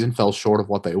Ten season fell short of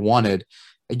what they wanted.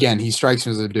 Again, he strikes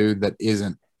me as a dude that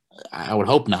isn't, I would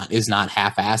hope not, is not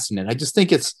half-assing it. I just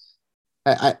think it's,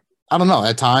 I don't know,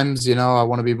 at times, I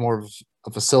want to be more of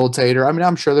a facilitator. I mean,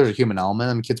 I'm sure there's a human element.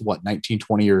 I mean, kid's 19,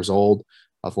 20 years old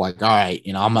of all right,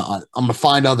 I'm going to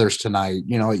find others tonight.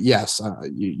 Yes,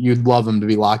 you'd love him to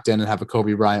be locked in and have a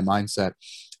Kobe Bryant mindset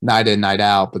night in, night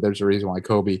out, but there's a reason why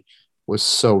Kobe was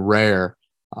so rare.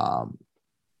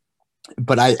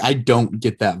 But I don't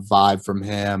get that vibe from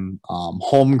him.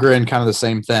 Holmgren, kind of the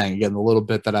same thing. Again, the little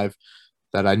bit that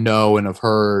I know and have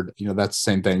heard, that's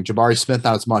the same thing. Jabari Smith,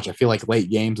 not as much. I feel like late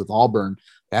games with Auburn,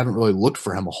 they haven't really looked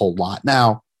for him a whole lot.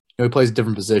 Now, he plays a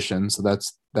different position, so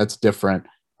that's different.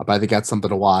 But I think that's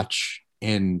something to watch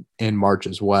in March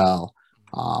as well.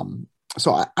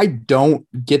 So I don't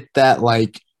get that.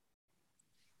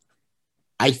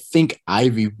 I think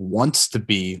Ivy wants to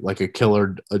be a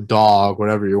killer, a dog,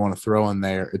 whatever you want to throw in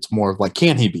there. It's more of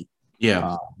can he be?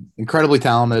 Yeah. Incredibly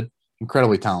talented.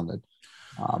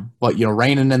 But,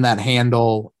 reining in that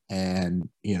handle and,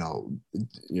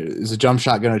 is a jump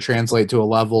shot going to translate to a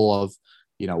level of,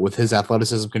 with his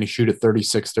athleticism, can he shoot at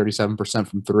 36, 37%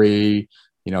 from 3?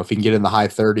 If he can get in the high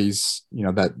 30s,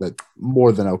 that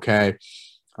more than okay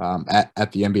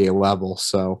at the NBA level.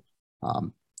 So,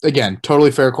 again, totally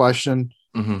fair question.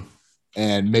 Mm-hmm.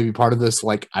 And maybe part of this,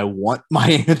 I want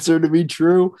my answer to be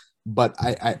true, but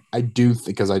I do think,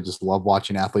 because I just love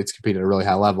watching athletes compete at a really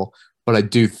high level, but I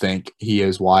do think he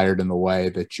is wired in the way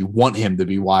that you want him to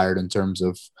be wired in terms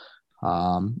of,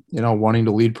 wanting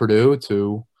to lead Purdue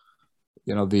to,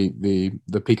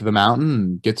 the peak of the mountain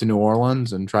and get to New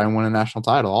Orleans and try and win a national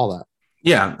title, all that.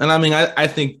 Yeah. And I mean, I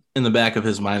think in the back of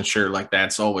his mind, sure,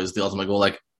 that's always the ultimate goal.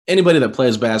 Anybody that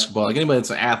plays basketball, anybody that's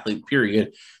an athlete,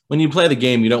 period, when you play the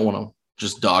game, you don't want to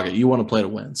just dog it. You want to play to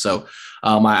win. So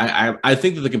I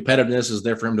think that the competitiveness is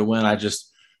there for him to win. I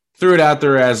just threw it out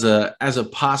there as a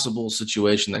possible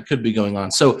situation that could be going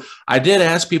on. So I did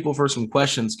ask people for some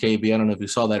questions, KB. I don't know if you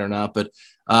saw that or not, but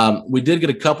we did get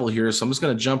a couple here. So I'm just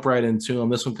going to jump right into them.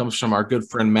 This one comes from our good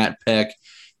friend Matt Peck.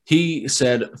 He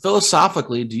said,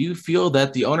 philosophically, do you feel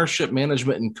that the ownership,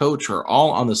 management, and coach are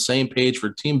all on the same page for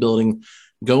team building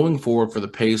going forward for the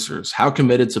Pacers? How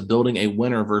committed to building a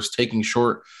winner versus taking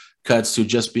shortcuts to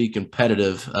just be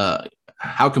competitive?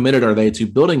 How committed are they to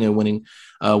building a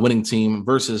winning team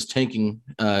versus tanking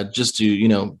just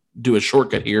to, do a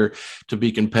shortcut here to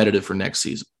be competitive for next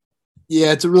season?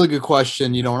 Yeah, it's a really good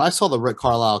question. When I saw the Rick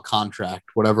Carlisle contract,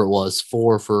 whatever it was,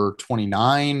 4 for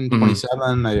 29,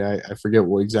 27, I forget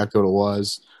exactly what it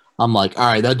was. I'm like, all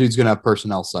right, that dude's going to have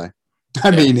personnel say.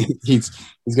 I mean, he's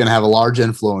going to have a large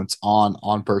influence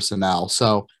on personnel.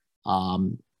 So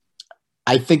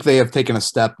I think they have taken a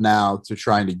step now to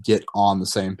trying to get on the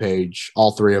same page,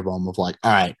 all three of them, of like,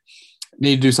 all right,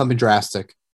 need to do something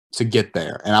drastic to get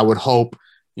there. And I would hope,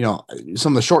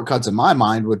 some of the shortcuts in my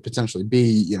mind would potentially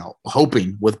be,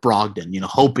 hoping with Brogdon,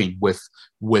 hoping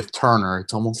with Turner.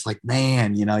 It's almost like,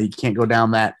 man, you can't go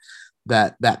down that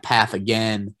path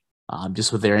again,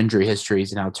 just with their injury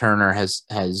histories. Turner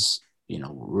has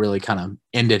really kind of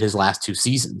ended his last 2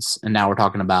 seasons. And now we're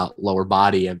talking about lower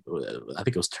body. I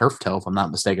think it was turf toe, if I'm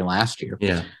not mistaken, last year.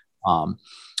 Yeah.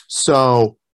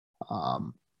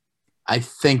 I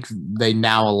think they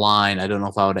now align. I don't know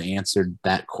if I would have answered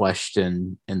that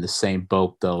question in the same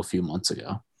boat, though, a few months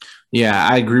ago. Yeah,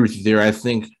 I agree with you there. I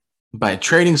think by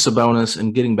trading Sabonis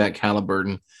and getting back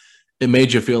Halliburton, it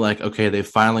made you feel like, okay, they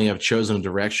finally have chosen a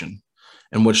direction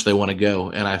in which they want to go.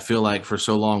 And I feel like for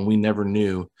so long, we never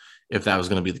knew if that was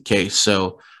going to be the case.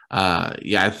 So,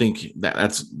 I think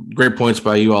that's great points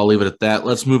by you. I'll leave it at that.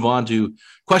 Let's move on to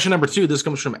question number 2. This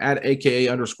comes from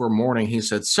 @AKA_morning. He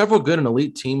said, several good and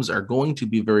elite teams are going to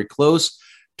be very close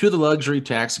to the luxury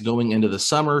tax going into the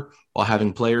summer while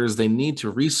having players they need to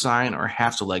re-sign or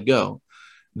have to let go.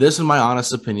 This, in my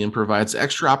honest opinion, provides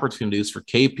extra opportunities for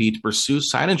KP to pursue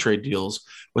sign and trade deals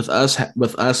with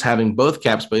us having both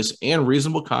cap space and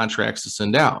reasonable contracts to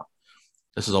send out.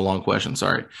 This is a long question,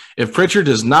 sorry. If Pritchard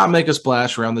does not make a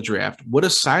splash around the draft, would a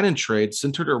sign and trade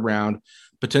centered around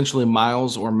potentially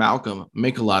Miles or Malcolm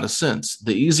make a lot of sense?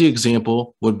 The easy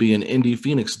example would be an Indy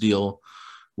Phoenix deal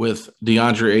with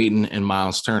DeAndre Ayton and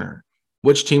Miles Turner.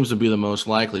 Which teams would be the most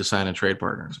likely sign and trade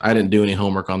partners? I didn't do any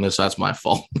homework on this. That's my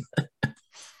fault.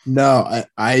 No,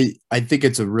 I think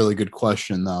it's a really good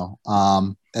question, though.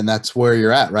 And that's where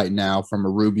you're at right now from a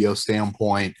Rubio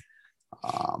standpoint.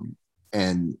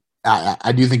 And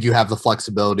I do think you have the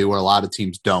flexibility where a lot of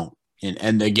teams don't.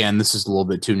 And again, this is a little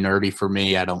bit too nerdy for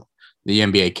me. The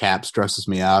NBA cap stresses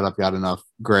me out. I've got enough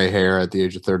gray hair at the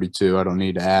age of 32. I don't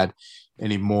need to add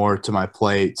any more to my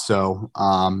plate. So,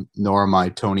 nor am I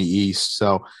Tony East.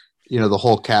 So, the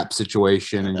whole cap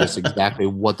situation and just exactly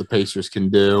what the Pacers can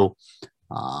do.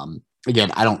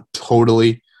 Again, I don't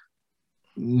totally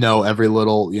know every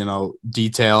little,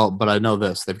 detail, but I know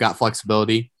this. They've got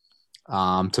flexibility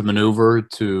to maneuver,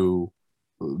 to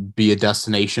be a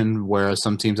destination, whereas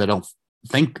some teams I don't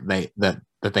think that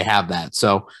they have that.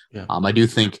 So I do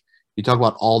think you talk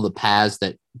about all the paths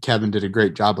that Kevin did a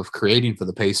great job of creating for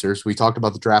the Pacers. We talked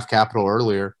about the draft capital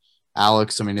earlier,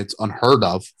 Alex. I mean, it's unheard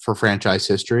of for franchise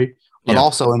history, but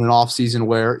also in an offseason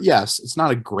where, yes, it's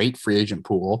not a great free agent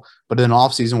pool, but in an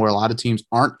offseason where a lot of teams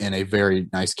aren't in a very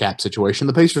nice cap situation,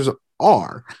 the Pacers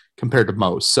are compared to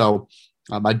most. So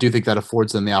I do think that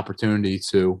affords them the opportunity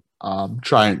to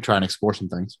try and explore some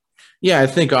things. Yeah, I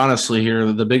think honestly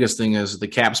here, the biggest thing is the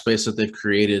cap space that they've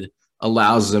created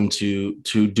allows them to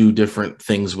do different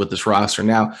things with this roster.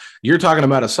 Now, you're talking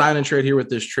about a sign and trade here with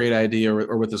this trade idea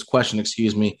or with this question,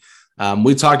 excuse me.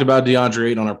 We talked about DeAndre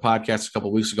Ayton on our podcast a couple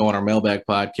of weeks ago on our mailbag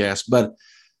podcast, but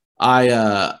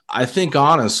I think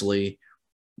honestly,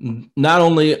 not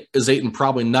only is Ayton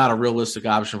probably not a realistic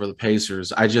option for the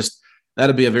Pacers,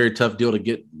 that'd be a very tough deal to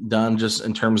get done just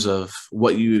in terms of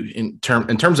in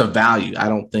terms of value. I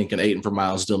don't think an Ayton for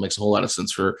Miles deal makes a whole lot of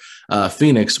sense for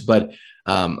Phoenix, but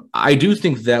I do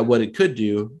think that what it could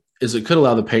do is it could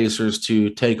allow the Pacers to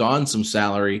take on some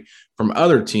salary from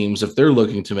other teams if they're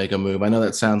looking to make a move. I know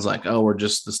that sounds like, oh, we're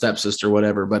just the stepsister,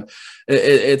 whatever, but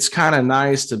it's kind of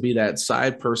nice to be that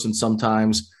side person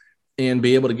sometimes and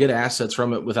be able to get assets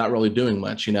from it without really doing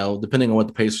much, depending on what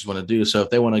the Pacers want to do. So if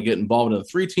they want to get involved in a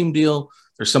 3-team deal,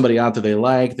 there's somebody out there they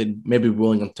like, they'd maybe be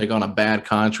willing to take on a bad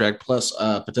contract plus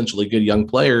a potentially good young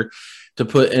player to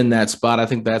put in that spot. I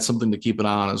think that's something to keep an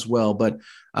eye on as well. But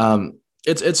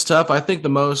it's tough. I think the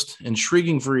most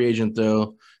intriguing free agent,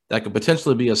 though, that could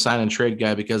potentially be a sign and trade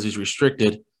guy because he's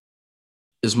restricted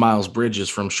is Miles Bridges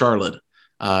from Charlotte.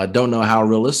 Don't know how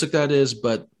realistic that is,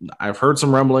 but I've heard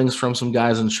some rumblings from some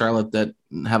guys in Charlotte that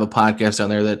have a podcast down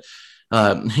there that,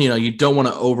 you don't want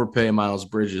to overpay Miles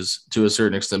Bridges to a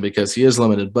certain extent because he is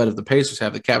limited. But if the Pacers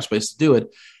have the cap space to do it,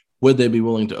 would they be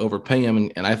willing to overpay him?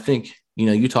 And I think,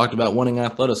 you talked about wanting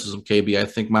athleticism, KB. I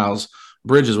think Miles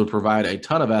Bridges would provide a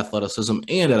ton of athleticism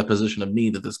and at a position of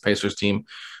need that this Pacers team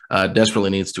desperately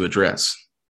needs to address.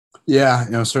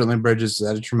 Yeah, certainly Bridges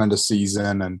had a tremendous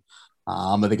season, and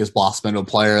I think he's blossomed into a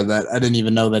player that I didn't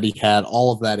even know that he had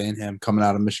all of that in him coming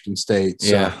out of Michigan State.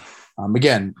 So, yeah.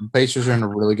 Again, Pacers are in a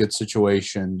really good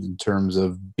situation in terms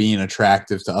of being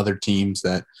attractive to other teams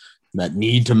that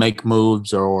need to make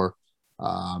moves or,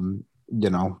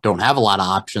 don't have a lot of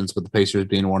options, but the Pacers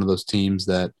being one of those teams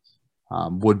that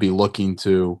would be looking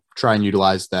to try and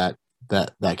utilize that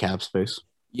cap space.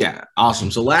 Yeah,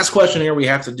 awesome. So last question here. We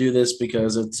have to do this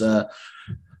because it's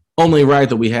only right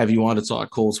that we have you on to talk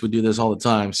Colts. We do this all the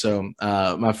time. So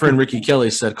my friend Ricky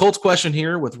Kelly said, Colts question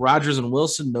here, with Rodgers and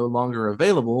Wilson no longer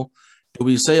available, do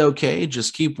we say, okay,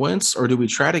 just keep Wentz, or do we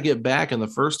try to get back in the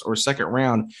first or second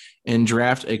round and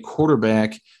draft a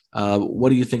quarterback? What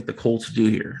do you think the Colts do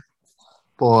here?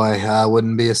 Boy,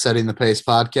 wouldn't be a Setting the Pace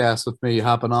podcast with me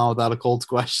hopping on without a Colts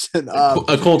question.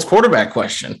 A Colts quarterback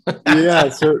question. Yeah,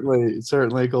 certainly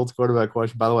a Colts quarterback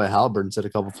question. By the way, Halliburton hit a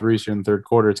couple threes here in the third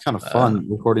quarter. It's kind of fun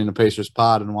recording a Pacers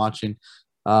pod and watching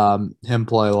him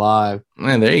play live.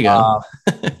 Man, there you go.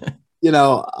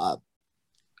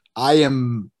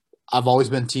 I've always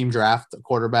been team draft a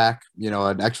quarterback.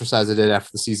 An exercise I did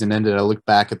after the season ended, I looked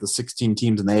back at the 16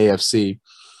 teams in the AFC.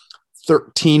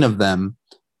 13 of them,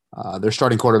 their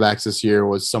starting quarterbacks this year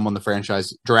was someone the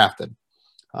franchise drafted.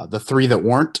 The three that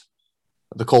weren't,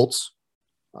 the Colts,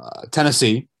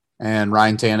 Tennessee, and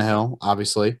Ryan Tannehill,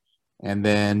 obviously, and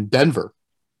then Denver.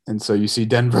 And so you see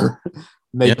Denver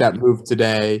make that move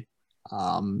today.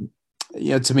 To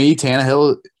me,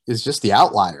 Tannehill is just the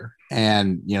outlier.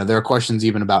 And, there are questions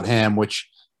even about him, which,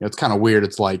 it's kind of weird.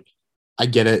 It's like, I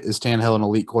get it. Is Tannehill an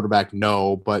elite quarterback?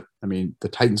 No. But, the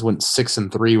Titans went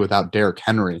 6-3 without Derrick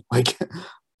Henry. Like,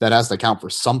 that has to count for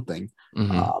something.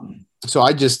 Mm-hmm. So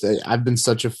I've been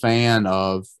such a fan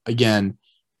of, again,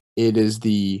 it is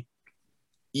the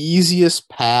easiest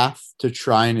path to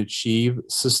try and achieve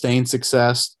sustained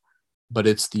success, but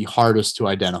it's the hardest to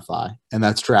identify, and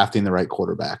that's drafting the right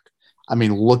quarterback.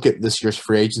 Look at this year's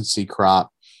free agency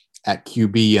crop at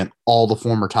QB and all the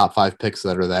former top 5 picks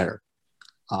that are there.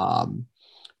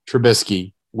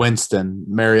 Trubisky, Winston,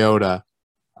 Mariota.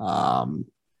 I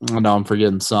know I'm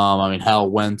forgetting some. Hal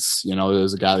Wentz,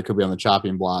 is a guy that could be on the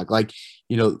chopping block.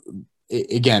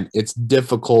 Again, it's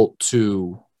difficult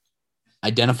to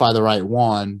identify the right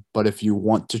one, but if you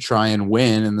want to try and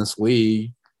win in this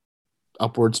league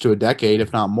upwards to a decade,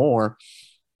 if not more,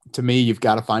 to me, you've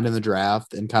got to find in the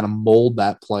draft and kind of mold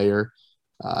that player,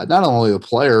 not only the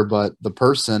player, but the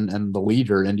person and the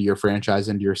leader into your franchise,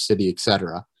 into your city,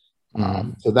 etc.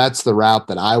 So that's the route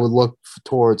that I would look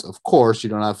towards. Of course, you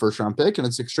don't have a first-round pick, and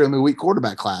it's an extremely weak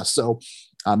quarterback class. So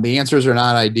the answers are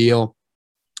not ideal.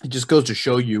 It just goes to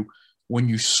show you, when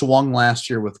you swung last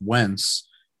year with Wentz,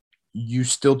 you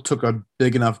still took a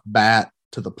big enough bat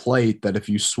to the plate that if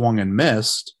you swung and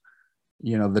missed,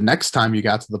 the next time you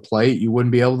got to the plate, you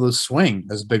wouldn't be able to swing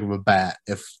as big of a bat,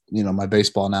 if, my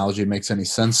baseball analogy makes any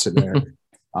sense to there.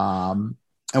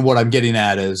 And what I'm getting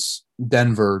at is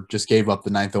Denver just gave up the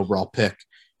 9th overall pick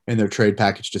in their trade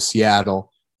package to Seattle.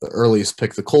 The earliest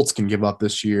pick the Colts can give up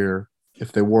this year,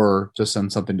 if they were to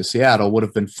send something to Seattle, would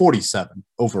have been 47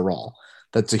 overall.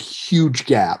 That's a huge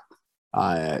gap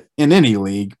in any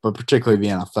league, but particularly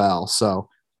the NFL. So,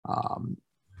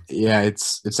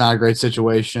 it's not a great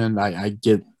situation. I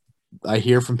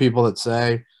hear from people that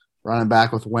say running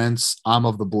back with Wentz. I'm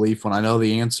of the belief, when I know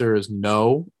the answer is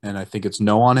no, and I think it's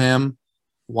no on him,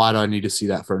 why do I need to see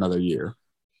that for another year?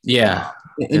 Yeah.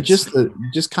 And just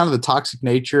kind of the toxic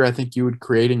nature I think you would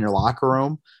create in your locker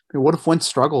room. What if Wentz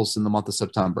struggles in the month of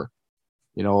September?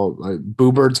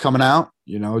 Boo Bird's coming out.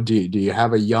 Do you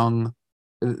have a young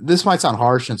 – this might sound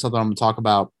harsh and something I'm going to talk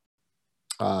about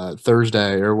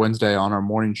Thursday or Wednesday on our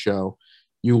morning show.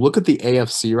 You look at the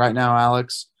AFC right now,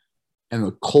 Alex, and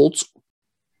the Colts,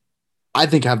 I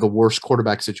think, have the worst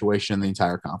quarterback situation in the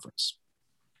entire conference.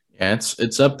 Yeah,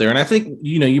 it's up there. And I think,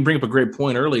 you bring up a great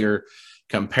point earlier,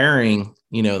 comparing,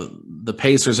 the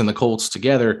Pacers and the Colts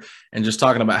together and just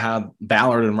talking about how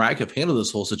Ballard and Reich have handled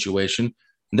this whole situation.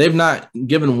 They've not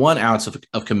given 1 ounce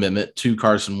of commitment to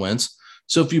Carson Wentz.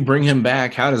 So if you bring him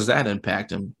back, how does that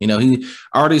impact him? He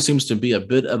already seems to be a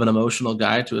bit of an emotional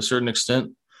guy to a certain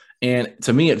extent. And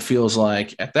to me, it feels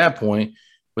like at that point,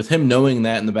 with him knowing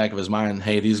that in the back of his mind,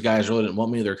 hey, these guys really didn't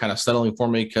want me. They're kind of settling for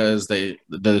me because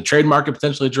the trade market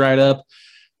potentially dried up.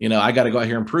 I got to go out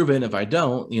here and prove it. And if I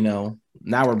don't,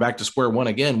 now we're back to square one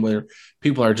again, where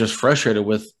people are just frustrated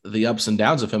with the ups and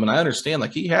downs of him. And I understand,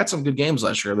 like, he had some good games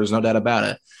last year. There's no doubt about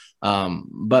it.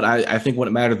 But I think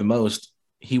what mattered the most,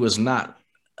 he was not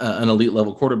an elite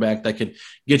level quarterback that could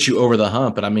get you over the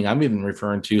hump. And I mean, I'm even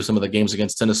referring to some of the games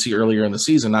against Tennessee earlier in the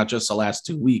season, not just the last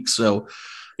 2 weeks. So,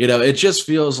 it just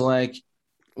feels like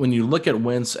when you look at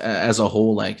Wentz as a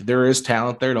whole, like, there is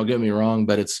talent there, don't get me wrong,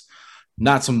 but it's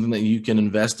not something that you can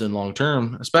invest in long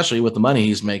term, especially with the money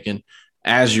he's making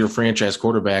as your franchise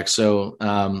quarterback. So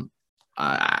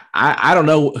I don't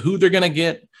know who they're going to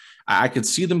get. I could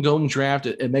see them going draft.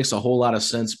 It makes a whole lot of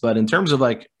sense. But in terms of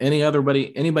like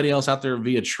anybody else out there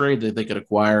via trade that they could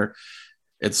acquire,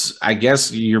 it's, I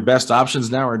guess, your best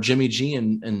options now are Jimmy G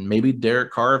and maybe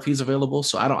Derek Carr if he's available.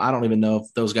 So I don't even know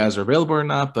if those guys are available or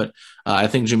not, but I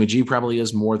think Jimmy G probably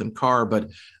is more than Carr,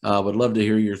 but would love to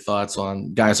hear your thoughts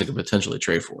on guys that could potentially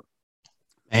trade for.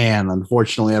 And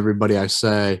unfortunately, everybody I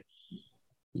say,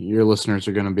 your listeners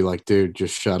are going to be like, dude,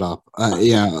 just shut up.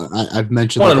 I've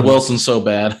mentioned Wanted Wilson so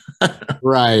bad.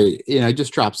 Right. It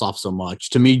just drops off so much.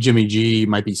 To me, Jimmy G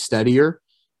might be steadier.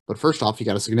 But first off, you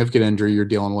got a significant injury you're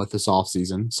dealing with this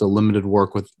offseason, so limited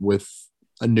work with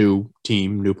a new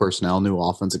team, new personnel, new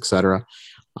offense, etc.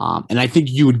 And I think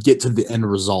you would get to the end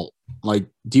result. Like,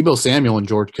 Deebo Samuel and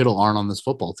George Kittle aren't on this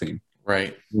football team.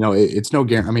 Right. It's no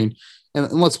guarantee. I mean,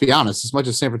 and let's be honest, as much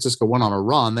as San Francisco went on a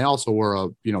run, they also were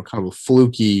kind of a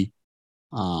fluky,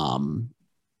 punt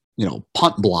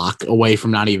block away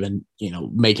from not even,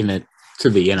 making it to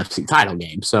the NFC title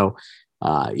game. So,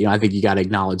 I think you got to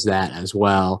acknowledge that as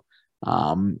well.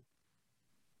 A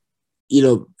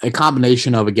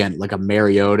combination of, again, like a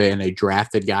Mariota and a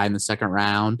drafted guy in the second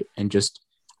round, and just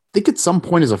I think at some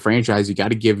point as a franchise, you got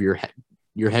to give your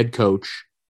head coach,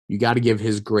 you got to give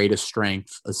his greatest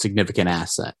strength a significant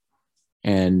asset.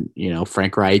 And,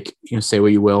 Frank Reich, say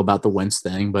what you will about the Wentz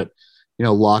thing, but,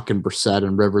 Luck and Brissett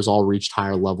and Rivers all reached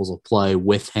higher levels of play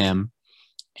with him.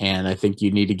 And I think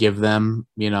you need to give them,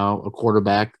 a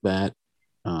quarterback that,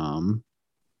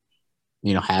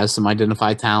 has some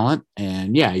identified talent,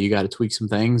 and you got to tweak some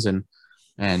things and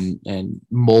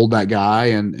mold that guy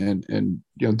and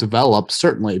develop,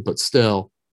 certainly, but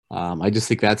still, I just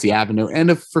think that's the avenue.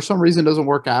 And if for some reason it doesn't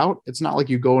work out, it's not like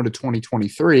you go into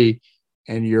 2023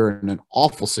 and you're in an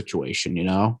awful situation,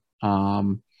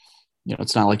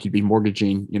 it's not like you'd be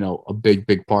mortgaging, a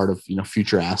big part of,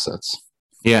 future assets.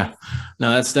 Yeah,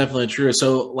 no, that's definitely true.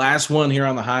 So last one here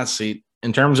on the hot seat,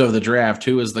 in terms of the draft,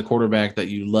 who is the quarterback that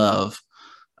you love,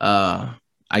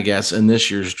 I guess, in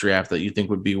this year's draft that you think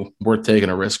would be worth taking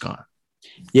a risk on?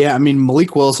 Yeah, I mean,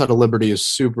 Malik Willis out of Liberty is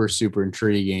super, super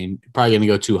intriguing. Probably going to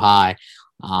go too high.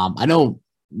 I know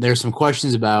there's some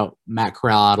questions about Matt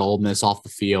Corral at Ole Miss off the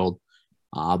field,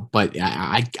 but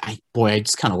I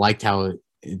just kind of liked how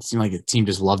it seemed like the team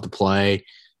just loved to play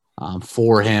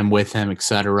for him, with him,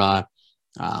 etc.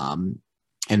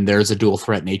 And there's a dual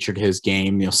threat nature to his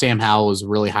game. Sam Howell was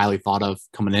really highly thought of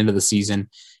coming into the season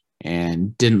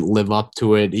and didn't live up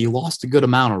to it. He lost a good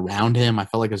amount around him. I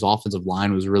felt like his offensive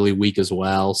line was really weak as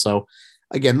well. So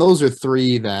again, those are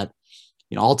three that,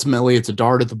 ultimately it's a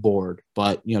dart at the board,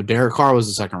 but Derek Carr was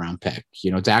a second round pick.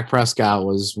 Dak Prescott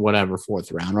was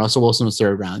fourth round. Russell Wilson was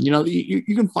third round.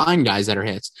 You can find guys that are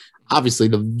hits. Obviously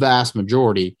the vast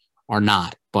majority are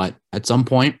not, but at some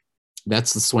point,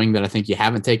 that's the swing that I think you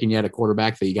haven't taken yet, a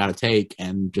quarterback that you got to take.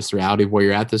 And just the reality of where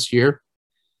you're at this year,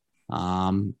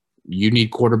 you need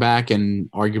quarterback,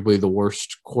 and arguably the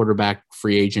worst quarterback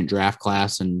free agent draft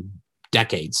class in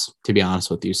decades, to be honest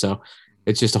with you. So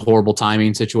it's just a horrible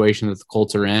timing situation that the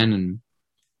Colts are in. And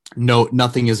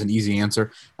nothing is an easy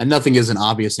answer, and nothing is an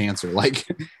obvious answer. Like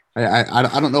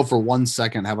I don't know for 1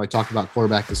 second have I talked about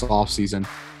quarterback this offseason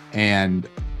and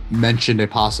mentioned a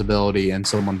possibility and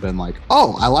someone been like,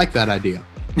 oh, I like that idea.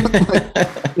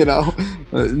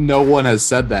 No one has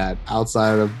said that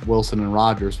outside of Wilson and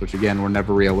Rodgers, which again were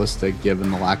never realistic given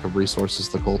the lack of resources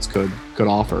the Colts could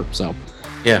offer. So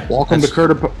yeah, welcome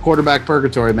to quarterback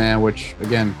purgatory, man, which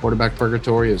again, quarterback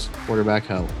purgatory is quarterback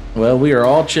hell. Well, we are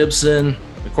all chips in,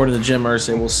 according to Jim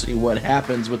Irsay. We'll see what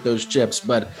happens with those chips.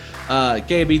 But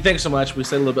KB, thanks so much. We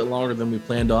stayed a little bit longer than we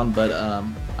planned on, but I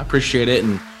appreciate it.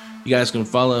 And you guys can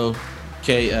follow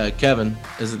Kevin.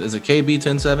 Is it KB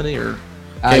 1070 or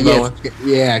K Bowen?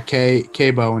 Yeah, K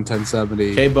Bowen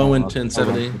 1070. K Bowen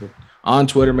 1070 on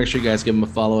Twitter. Make sure you guys give him a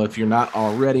follow if you're not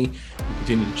already.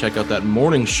 Continue to check out that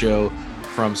morning show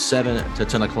from 7 to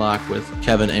 10 o'clock with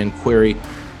Kevin and Query.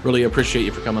 Really appreciate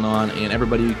you for coming on. And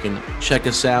everybody, you can check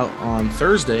us out on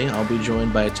Thursday. I'll be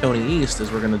joined by Tony East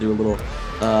as we're going to do a little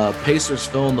Pacers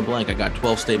fill in the blank. I got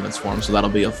 12 statements for him, so that'll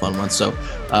be a fun one. So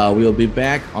we will be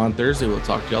back on Thursday. We'll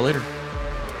talk to y'all later.